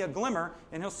 he'll give me a glimmer,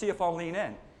 and he'll see if I'll lean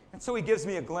in. And so he gives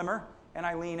me a glimmer, and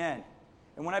I lean in.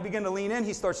 And when I begin to lean in,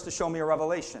 he starts to show me a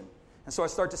revelation. And so I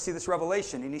start to see this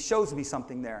revelation, and he shows me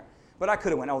something there. But I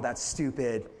could have went, oh, that's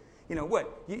stupid. You know,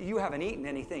 what? You haven't eaten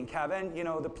anything, Kevin. You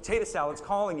know, the potato salad's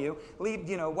calling you. Leave,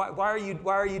 you know, why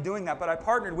are you doing that? But I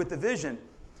partnered with the vision,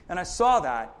 and I saw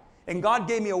that. And God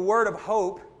gave me a word of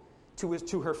hope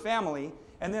to her family.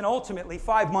 And then ultimately,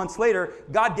 5 months later,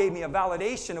 God gave me a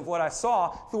validation of what I saw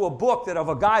through a book of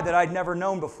a guy that I'd never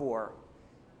known before.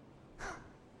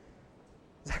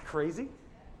 Is that crazy?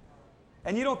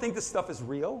 And you don't think this stuff is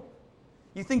real?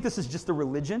 You think this is just a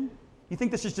religion? You think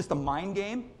this is just a mind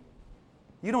game?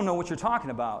 You don't know what you're talking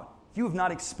about. You have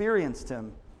not experienced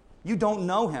him. You don't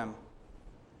know him.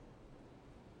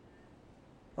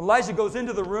 Elijah goes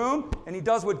into the room, and he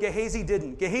does what Gehazi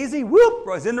didn't. Gehazi,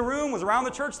 was in the room, was around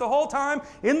the church the whole time,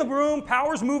 in the room,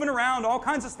 powers moving around, all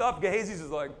kinds of stuff. Gehazi's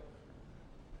is like,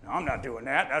 no, I'm not doing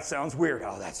that. That sounds weird.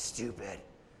 Oh, that's stupid.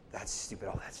 That's stupid.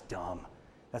 Oh, that's dumb.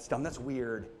 That's dumb. That's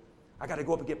weird. I got to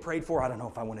go up and get prayed for. I don't know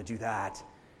if I want to do that.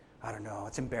 I don't know.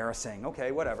 It's embarrassing.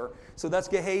 Okay, whatever. So that's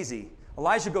Gehazi.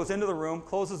 Elijah goes into the room,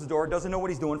 closes the door, doesn't know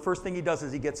what he's doing. First thing he does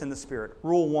is he gets in the Spirit.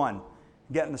 Rule 1,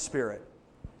 get in the Spirit.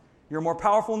 You're more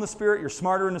powerful in the Spirit, you're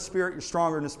smarter in the Spirit, you're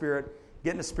stronger in the Spirit.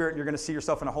 Get in the Spirit and you're going to see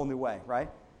yourself in a whole new way, right?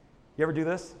 You ever do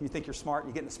this? You think you're smart,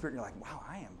 you get in the Spirit and you're like, wow,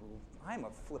 I am a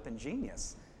flipping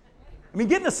genius. I mean,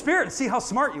 get in the Spirit and see how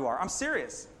smart you are. I'm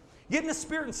serious. Get in the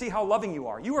Spirit and see how loving you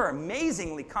are. You are an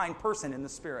amazingly kind person in the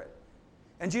Spirit.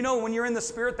 And you know, when you're in the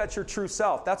Spirit, that's your true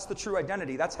self. That's the true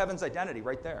identity. That's heaven's identity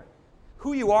right there.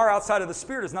 Who you are outside of the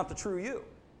Spirit is not the true you.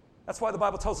 That's why the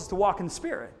Bible tells us to walk in the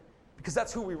Spirit, because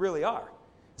that's who we really are.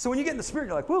 So when you get in the Spirit,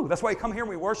 you're like, woo, that's why you come here and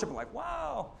we worship and like,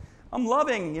 wow, I'm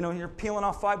loving, you know, you're peeling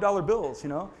off $5 bills, you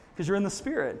know, because you're in the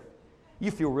Spirit. You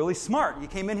feel really smart. You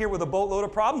came in here with a boatload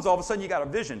of problems, all of a sudden you got a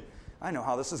vision. I know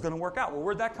how this is going to work out. Well,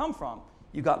 where'd that come from?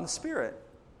 You got in the Spirit.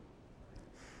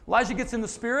 Elijah gets in the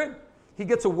Spirit. He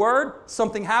gets a word.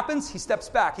 Something happens. He steps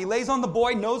back. He lays on the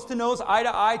boy, nose to nose, eye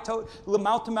to eye,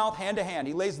 mouth to mouth, hand to hand.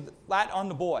 He lays flat on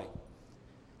the boy.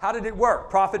 How did it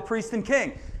work? Prophet, priest, and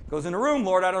king. Goes in the room.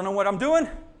 Lord, I don't know what I'm doing.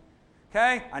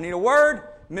 Okay, I need a word.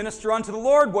 Minister unto the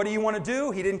Lord. What do you want to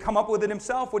do? He didn't come up with it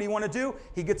himself. What do you want to do?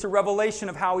 He gets a revelation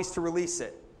of how he's to release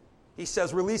it. He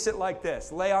says, release it like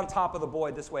this. Lay on top of the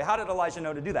boy this way. How did Elijah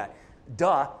know to do that?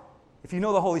 Duh. If you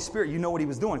know the Holy Spirit, you know what he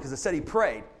was doing, because it said he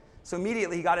prayed. So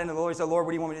immediately he got into the Lord and said, Lord,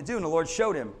 what do you want me to do? And the Lord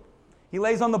showed him. He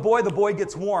lays on the boy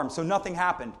gets warm, so nothing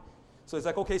happened. So he's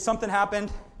like, okay, something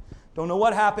happened. Don't know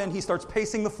what happened. He starts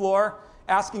pacing the floor,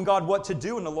 asking God what to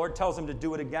do, and the Lord tells him to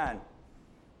do it again.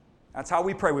 That's how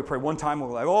we pray. We pray one time,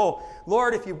 we're like, oh,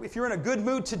 Lord, if you're in a good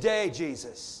mood today,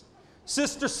 Jesus,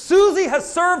 Sister Susie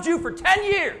has served you for 10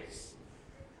 years.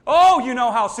 Oh, you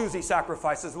know how Susie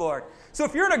sacrifices, Lord. So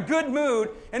if you're in a good mood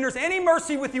and there's any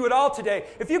mercy with you at all today,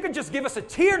 if you could just give us a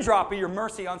teardrop of your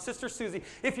mercy on Sister Susie,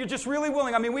 if you're just really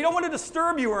willing. I mean, we don't want to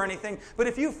disturb you or anything, but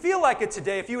if you feel like it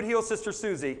today, if you would heal Sister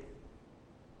Susie,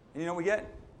 and you know what we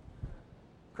get?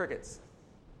 Crickets.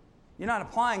 You're not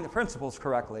applying the principles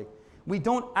correctly. We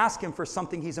don't ask him for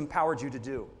something he's empowered you to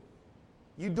do.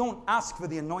 You don't ask for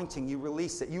the anointing, you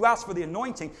release it. You ask for the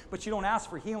anointing, but you don't ask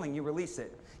for healing, you release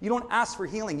it. You don't ask for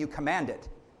healing, you command it.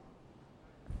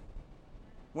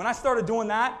 When I started doing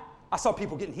that, I saw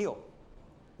people getting healed.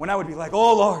 When I would be like,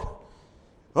 oh, Lord.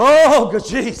 Oh, good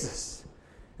Jesus.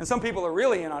 And some people are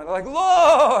really in on it. They're like,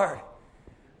 Lord,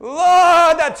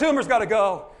 that tumor's got to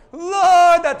go.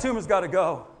 Lord, that tumor's got to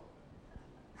go.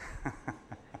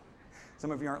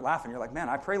 Some of you aren't laughing. You're like, man,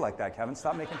 I pray like that, Kevin.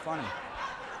 Stop making fun of me.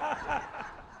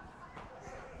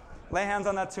 Lay hands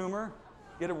on that tumor,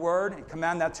 get a word, and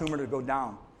command that tumor to go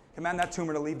down. Command that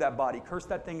tumor to leave that body. Curse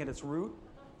that thing at its root.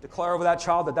 Declare over that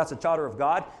child that that's a daughter of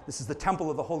God. This is the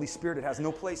temple of the Holy Spirit. It has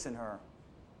no place in her.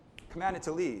 Command it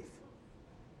to leave.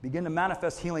 Begin to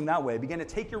manifest healing that way. Begin to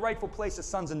take your rightful place as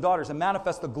sons and daughters and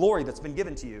manifest the glory that's been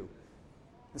given to you.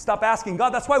 And stop asking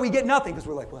God. That's why we get nothing, because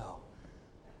we're like, well,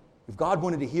 if God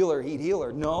wanted to heal her, he'd heal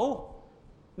her. No.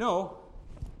 Do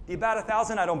you bat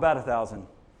 1,000? I don't bat 1,000.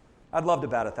 I'd love to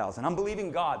bat 1,000. I'm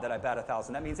believing God that I bat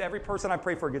 1,000. That means every person I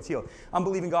pray for gets healed. I'm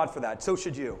believing God for that. So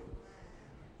should you.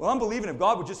 Well, I'm believing if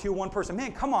God would just heal one person.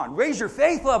 Man, come on. Raise your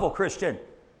faith level, Christian.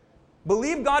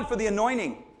 Believe God for the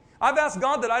anointing. I've asked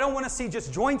God that I don't want to see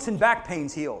just joints and back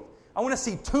pains healed. I want to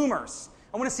see tumors.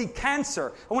 I want to see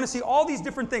cancer. I want to see all these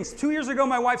different things. 2 years ago,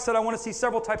 my wife said, I want to see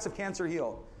several types of cancer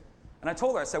healed. And I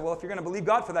told her, I said, well, if you're going to believe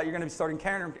God for that, you're going to be starting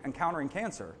encountering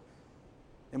cancer.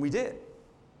 And we did.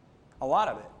 A lot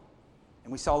of it.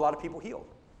 And we saw a lot of people healed.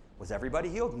 Was everybody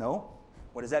healed? No.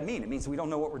 What does that mean? It means we don't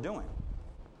know what we're doing.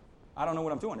 I don't know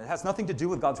what I'm doing. It has nothing to do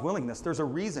with God's willingness. There's a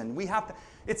reason. We have to.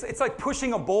 It's like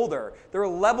pushing a boulder. There are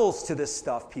levels to this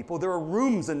stuff, people. There are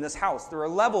rooms in this house. There are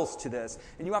levels to this.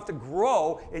 And you have to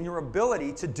grow in your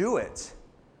ability to do it.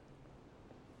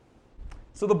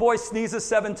 So the boy sneezes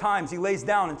 7 times. He lays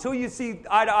down. Until you see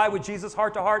eye to eye with Jesus,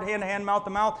 heart to heart, hand to hand, mouth to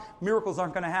mouth, miracles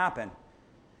aren't going to happen.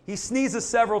 He sneezes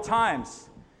several times.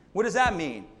 What does that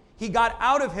mean? He got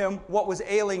out of him what was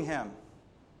ailing him.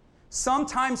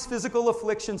 Sometimes physical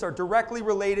afflictions are directly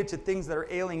related to things that are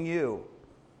ailing you.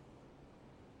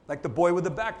 Like the boy with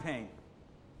the back pain.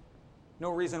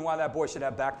 No reason why that boy should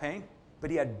have back pain.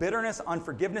 But he had bitterness,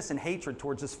 unforgiveness, and hatred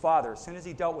towards his father. As soon as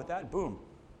he dealt with that, boom,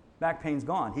 back pain's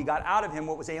gone. He got out of him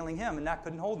what was ailing him, and that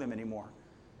couldn't hold him anymore.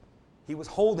 He was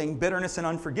holding bitterness and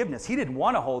unforgiveness. He didn't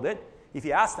want to hold it. If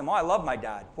you asked him, I love my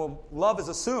dad. Well, love is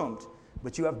assumed,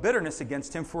 but you have bitterness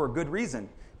against him for a good reason.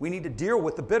 We need to deal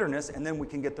with the bitterness, and then we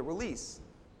can get the release.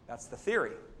 That's the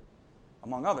theory,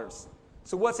 among others.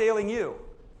 So what's ailing you?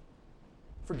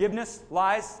 Forgiveness,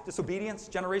 lies, disobedience,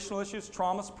 generational issues,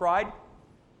 traumas, pride?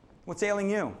 What's ailing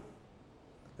you?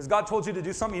 Has God told you to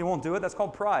do something, you won't do it? That's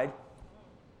called pride.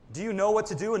 Do you know what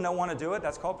to do and don't want to do it?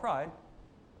 That's called pride.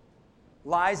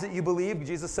 Lies that you believe.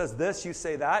 Jesus says this, you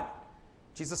say that.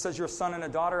 Jesus says you're a son and a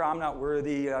daughter. I'm not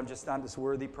worthy. I'm just not this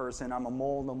worthy person. I'm a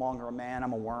mole, no longer a man.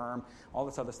 I'm a worm. All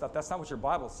this other stuff. That's not what your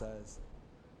Bible says.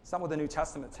 It's not what the New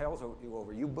Testament tells you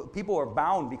over. People are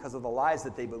bound because of the lies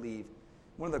that they believe.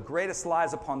 One of the greatest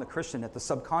lies upon the Christian at the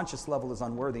subconscious level is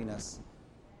unworthiness.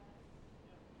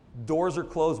 Doors are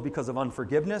closed because of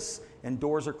unforgiveness, and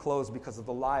doors are closed because of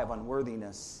the lie of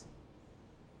unworthiness.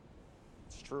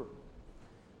 It's true.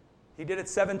 He did it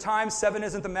 7 times. 7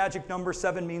 isn't the magic number.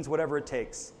 7 means whatever it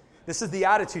takes. This is the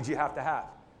attitude you have to have.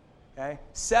 Okay?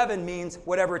 7 means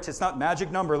whatever it takes. It's not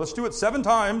magic number. Let's do it 7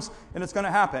 times and it's going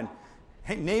to happen.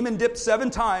 Hey, Naaman dipped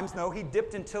 7 times. No, he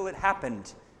dipped until it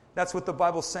happened. That's what the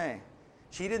Bible's saying.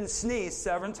 He didn't sneeze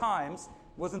 7 times.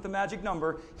 It wasn't the magic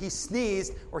number. He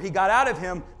sneezed, or he got out of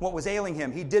him what was ailing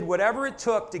him. He did whatever it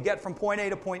took to get from point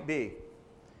A to point B.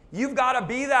 You've got to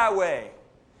be that way.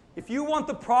 If you want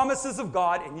the promises of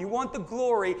God and you want the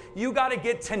glory, you got to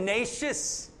get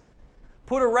tenacious.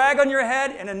 Put a rag on your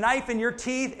head and a knife in your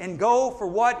teeth and go for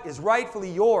what is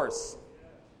rightfully yours.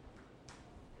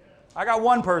 I got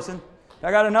 1 person.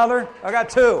 I got another. I got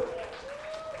 2.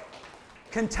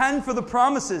 Contend for the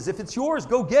promises. If it's yours,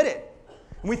 go get it.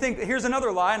 And we think, here's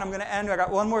another lie, and I'm going to end. I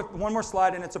got one more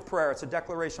slide, and it's a prayer. It's a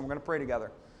declaration. We're going to pray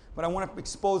together. But I want to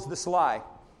expose this lie.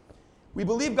 We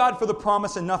believe God for the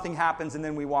promise and nothing happens, and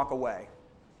then we walk away.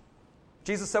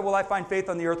 Jesus said, will I find faith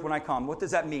on the earth when I come? What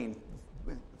does that mean?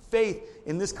 Faith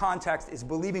in this context is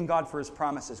believing God for his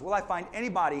promises. Will I find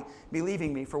anybody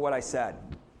believing me for what I said?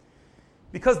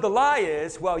 Because the lie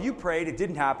is, well, you prayed, it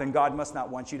didn't happen, God must not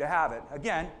want you to have it.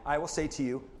 Again, I will say to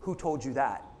you, who told you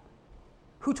that?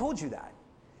 Who told you that?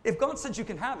 If God said you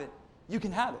can have it, you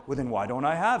can have it. Well, then why don't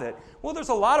I have it? Well, there's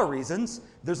a lot of reasons.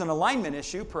 There's an alignment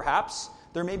issue, perhaps.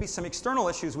 There may be some external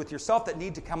issues with yourself that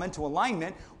need to come into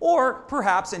alignment. Or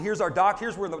perhaps, and here's where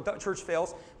the church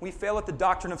fails, we fail at the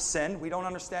doctrine of sin. We don't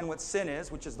understand what sin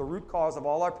is, which is the root cause of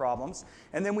all our problems.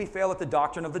 And then we fail at the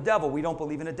doctrine of the devil. We don't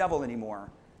believe in a devil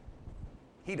anymore.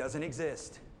 He doesn't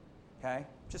exist. Okay?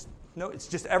 It's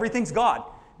just everything's God.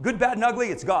 Good, bad, and ugly,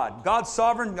 it's God. God's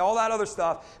sovereign, all that other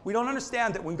stuff. We don't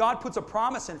understand that when God puts a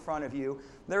promise in front of you,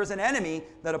 there is an enemy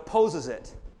that opposes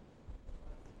it.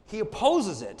 He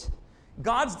opposes it.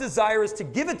 God's desire is to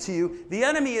give it to you. The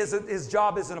enemy, his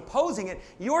job isn't opposing it.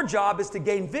 Your job is to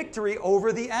gain victory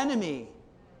over the enemy.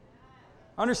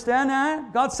 Understand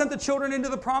that? God sent the children into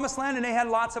the promised land and they had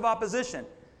lots of opposition.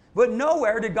 But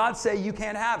nowhere did God say you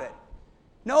can't have it.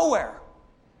 Nowhere.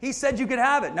 He said you could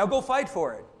have it. Now go fight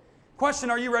for it.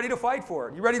 Question, are you ready to fight for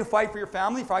it? You ready to fight for your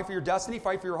family, fight for your destiny,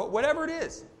 fight for your hope, whatever it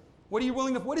is? What are you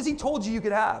willing to, what has he told you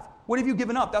could have? What have you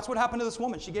given up? That's what happened to this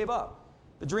woman. She gave up.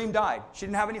 The dream died. She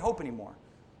didn't have any hope anymore.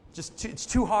 It's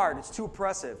too hard. It's too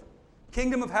oppressive.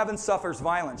 Kingdom of heaven suffers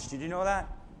violence. Did you know that?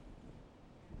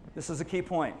 This is a key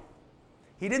point.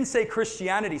 He didn't say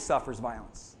Christianity suffers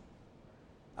violence.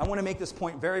 I want to make this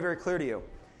point very, very clear to you.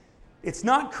 It's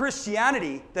not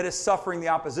Christianity that is suffering the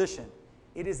opposition.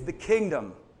 It is the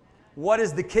kingdom. What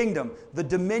is the kingdom? The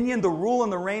dominion, the rule,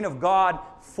 and the reign of God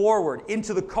forward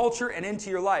into the culture and into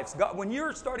your lives. God, when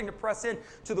you're starting to press in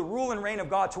to the rule and reign of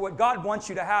God, to what God wants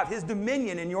you to have, his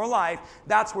dominion in your life,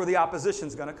 that's where the opposition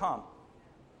is going to come.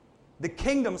 The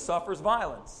kingdom suffers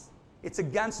violence. It's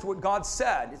against what God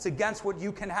said. It's against what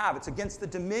you can have. It's against the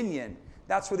dominion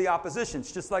That's where the opposition.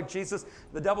 It's just like Jesus.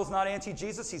 The devil's not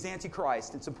anti-Jesus. He's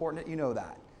anti-Christ. It's important that you know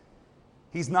that.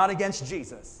 He's not against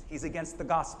Jesus. He's against the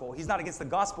gospel. He's not against the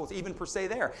gospel even per se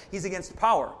there. He's against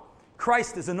power.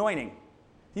 Christ is anointing.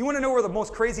 You want to know where the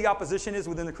most crazy opposition is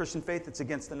within the Christian faith? It's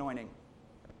against anointing.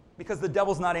 Because the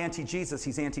devil's not anti-Jesus.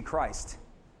 He's anti-Christ.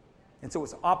 And so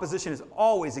his opposition is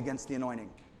always against the anointing.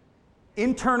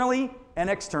 Internally and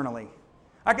externally.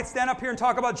 I could stand up here and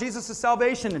talk about Jesus'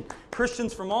 salvation, and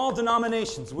Christians from all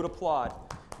denominations would applaud.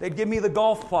 They'd give me the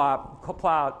golf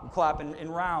clap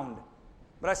in round.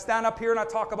 But I stand up here and I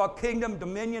talk about kingdom,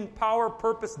 dominion, power,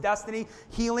 purpose, destiny,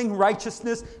 healing,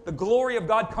 righteousness, the glory of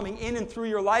God coming in and through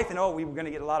your life. And we were going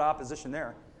to get a lot of opposition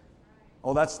there.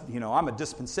 Oh, I'm a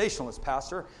dispensationalist,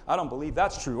 Pastor. I don't believe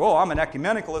that's true. Oh, I'm an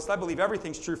ecumenicalist. I believe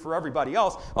everything's true for everybody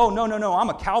else. Oh, no, I'm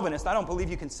a Calvinist. I don't believe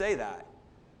you can say that.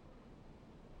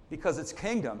 Because it's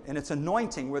kingdom and it's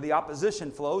anointing where the opposition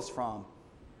flows from.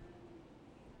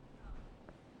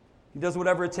 He does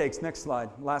whatever it takes. Next slide.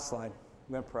 Last slide.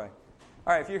 I'm going to pray.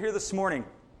 All right, if you're here this morning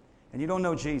and you don't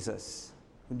know Jesus,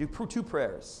 we do two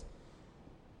prayers.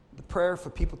 The prayer for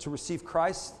people to receive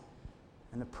Christ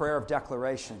and the prayer of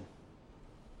declaration.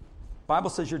 The Bible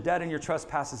says you're dead in your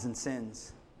trespasses and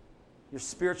sins. You're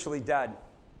spiritually dead.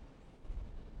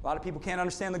 A lot of people can't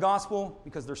understand the gospel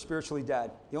because they're spiritually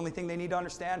dead. The only thing they need to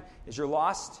understand is you're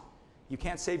lost. You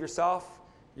can't save yourself.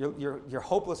 You're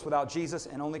hopeless without Jesus,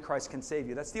 and only Christ can save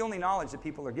you. That's the only knowledge that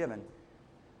people are given.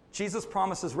 Jesus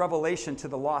promises revelation to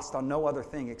the lost on no other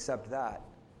thing except that.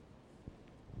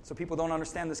 So people don't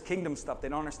understand this kingdom stuff. They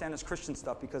don't understand this Christian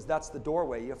stuff because that's the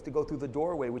doorway. You have to go through the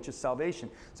doorway, which is salvation.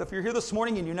 So if you're here this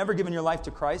morning and you've never given your life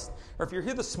to Christ, or if you're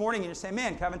here this morning and you're saying,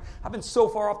 man, Kevin, I've been so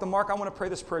far off the mark, I want to pray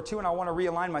this prayer too, and I want to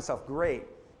realign myself. Great,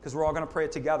 because we're all going to pray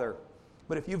it together.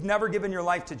 But if you've never given your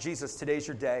life to Jesus, today's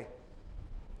your day.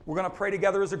 We're going to pray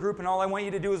together as a group, and all I want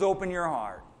you to do is open your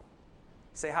heart.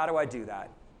 Say, how do I do that?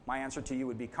 My answer to you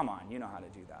would be, come on, you know how to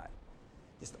do that.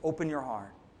 Just open your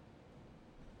heart.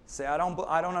 Say, I don't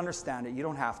understand it. You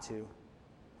don't have to.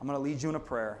 I'm going to lead you in a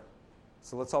prayer.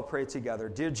 So let's all pray together.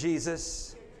 Dear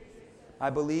Jesus, I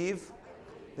believe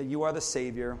that you are the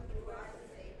Savior.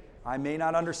 I may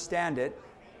not understand it,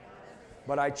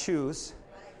 but I choose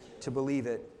to believe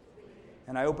it.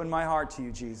 And I open my heart to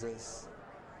you, Jesus.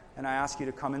 And I ask you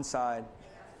to come inside.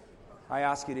 I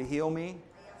ask you to heal me.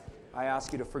 I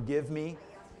ask you to forgive me.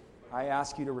 I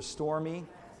ask you to restore me.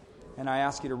 And I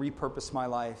ask you to repurpose my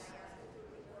life.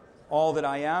 All that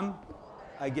I am,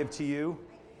 I give to you,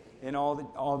 and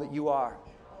all that you are,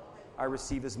 I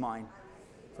receive as mine.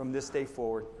 From this day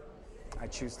forward, I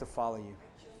choose to follow you.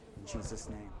 In Jesus'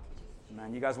 name.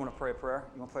 Amen. You guys want to pray a prayer?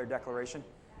 You want to pray a declaration?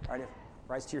 All right,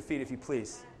 rise to your feet if you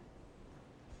please.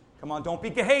 Come on, don't be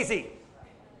Gehazi.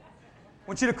 I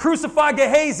want you to crucify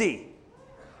Gehazi.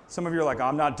 Some of you are like,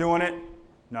 I'm not doing it.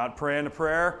 Not praying a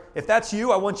prayer. If that's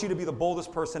you, I want you to be the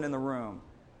boldest person in the room.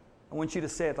 I want you to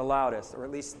say it the loudest, or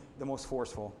at least the most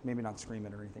forceful. Maybe not scream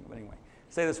it or anything, but anyway.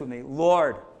 Say this with me.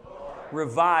 Lord,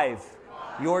 revive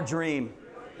your dream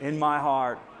in my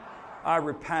heart. I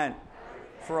repent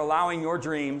for allowing your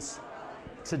dreams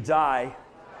to die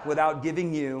without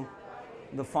giving you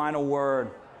the final word.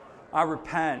 I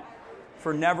repent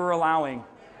for never allowing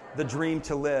the dream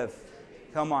to live.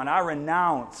 Come on, I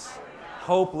renounce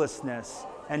hopelessness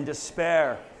and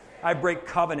despair. I break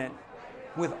covenant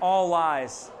with all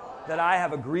lies that I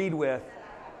have agreed with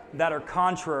that are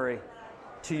contrary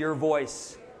to your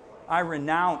voice. I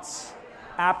renounce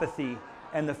apathy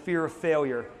and the fear of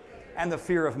failure and the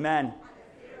fear of men.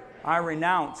 I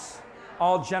renounce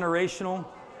all generational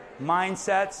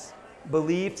mindsets,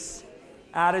 beliefs,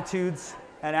 attitudes,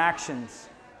 and actions.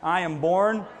 I am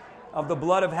born of the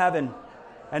blood of heaven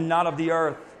and not of the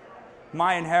earth.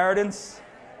 My inheritance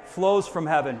flows from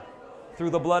heaven through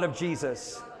the blood of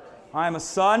Jesus. I am a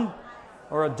son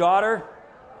or a daughter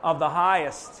of the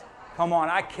highest. Come on,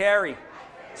 I carry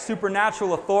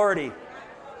supernatural authority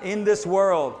in this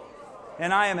world,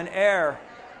 and I am an heir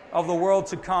of the world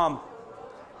to come.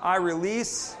 I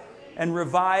release and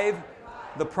revive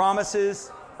the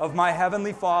promises of my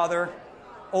Heavenly Father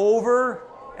over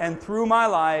and through my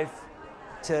life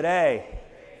today.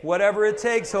 Whatever it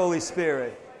takes, Holy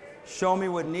Spirit, show me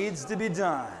what needs to be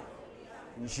done.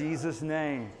 In Jesus'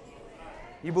 name.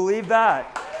 You believe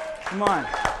that? Come on.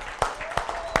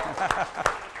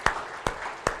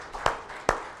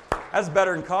 That's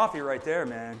better than coffee right there,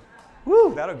 man.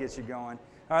 Woo, that'll get you going.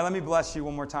 All right, let me bless you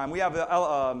one more time. We have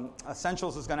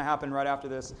Essentials is going to happen right after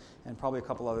this, and probably a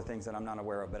couple other things that I'm not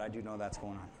aware of, but I do know that's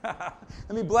going on.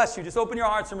 Let me bless you. Just open your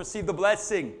hearts and receive the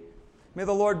blessing. May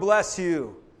the Lord bless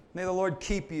you. May the Lord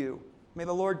keep you. May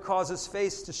the Lord cause His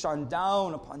face to shine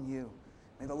down upon you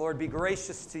May the Lord be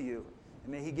gracious to you,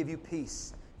 and may He give you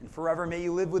peace. And forever may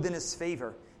you live within His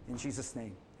favor. In Jesus'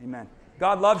 name, amen.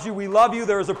 God loves you. We love you.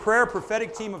 There is a prayer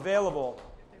prophetic team available.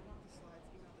 If they want the slides,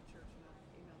 email the church and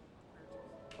I'll email the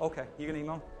prayer team. Okay, you can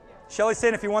email? Shelly's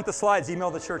saying if you want the slides,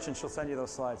 email the church and she'll send you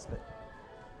those slides. But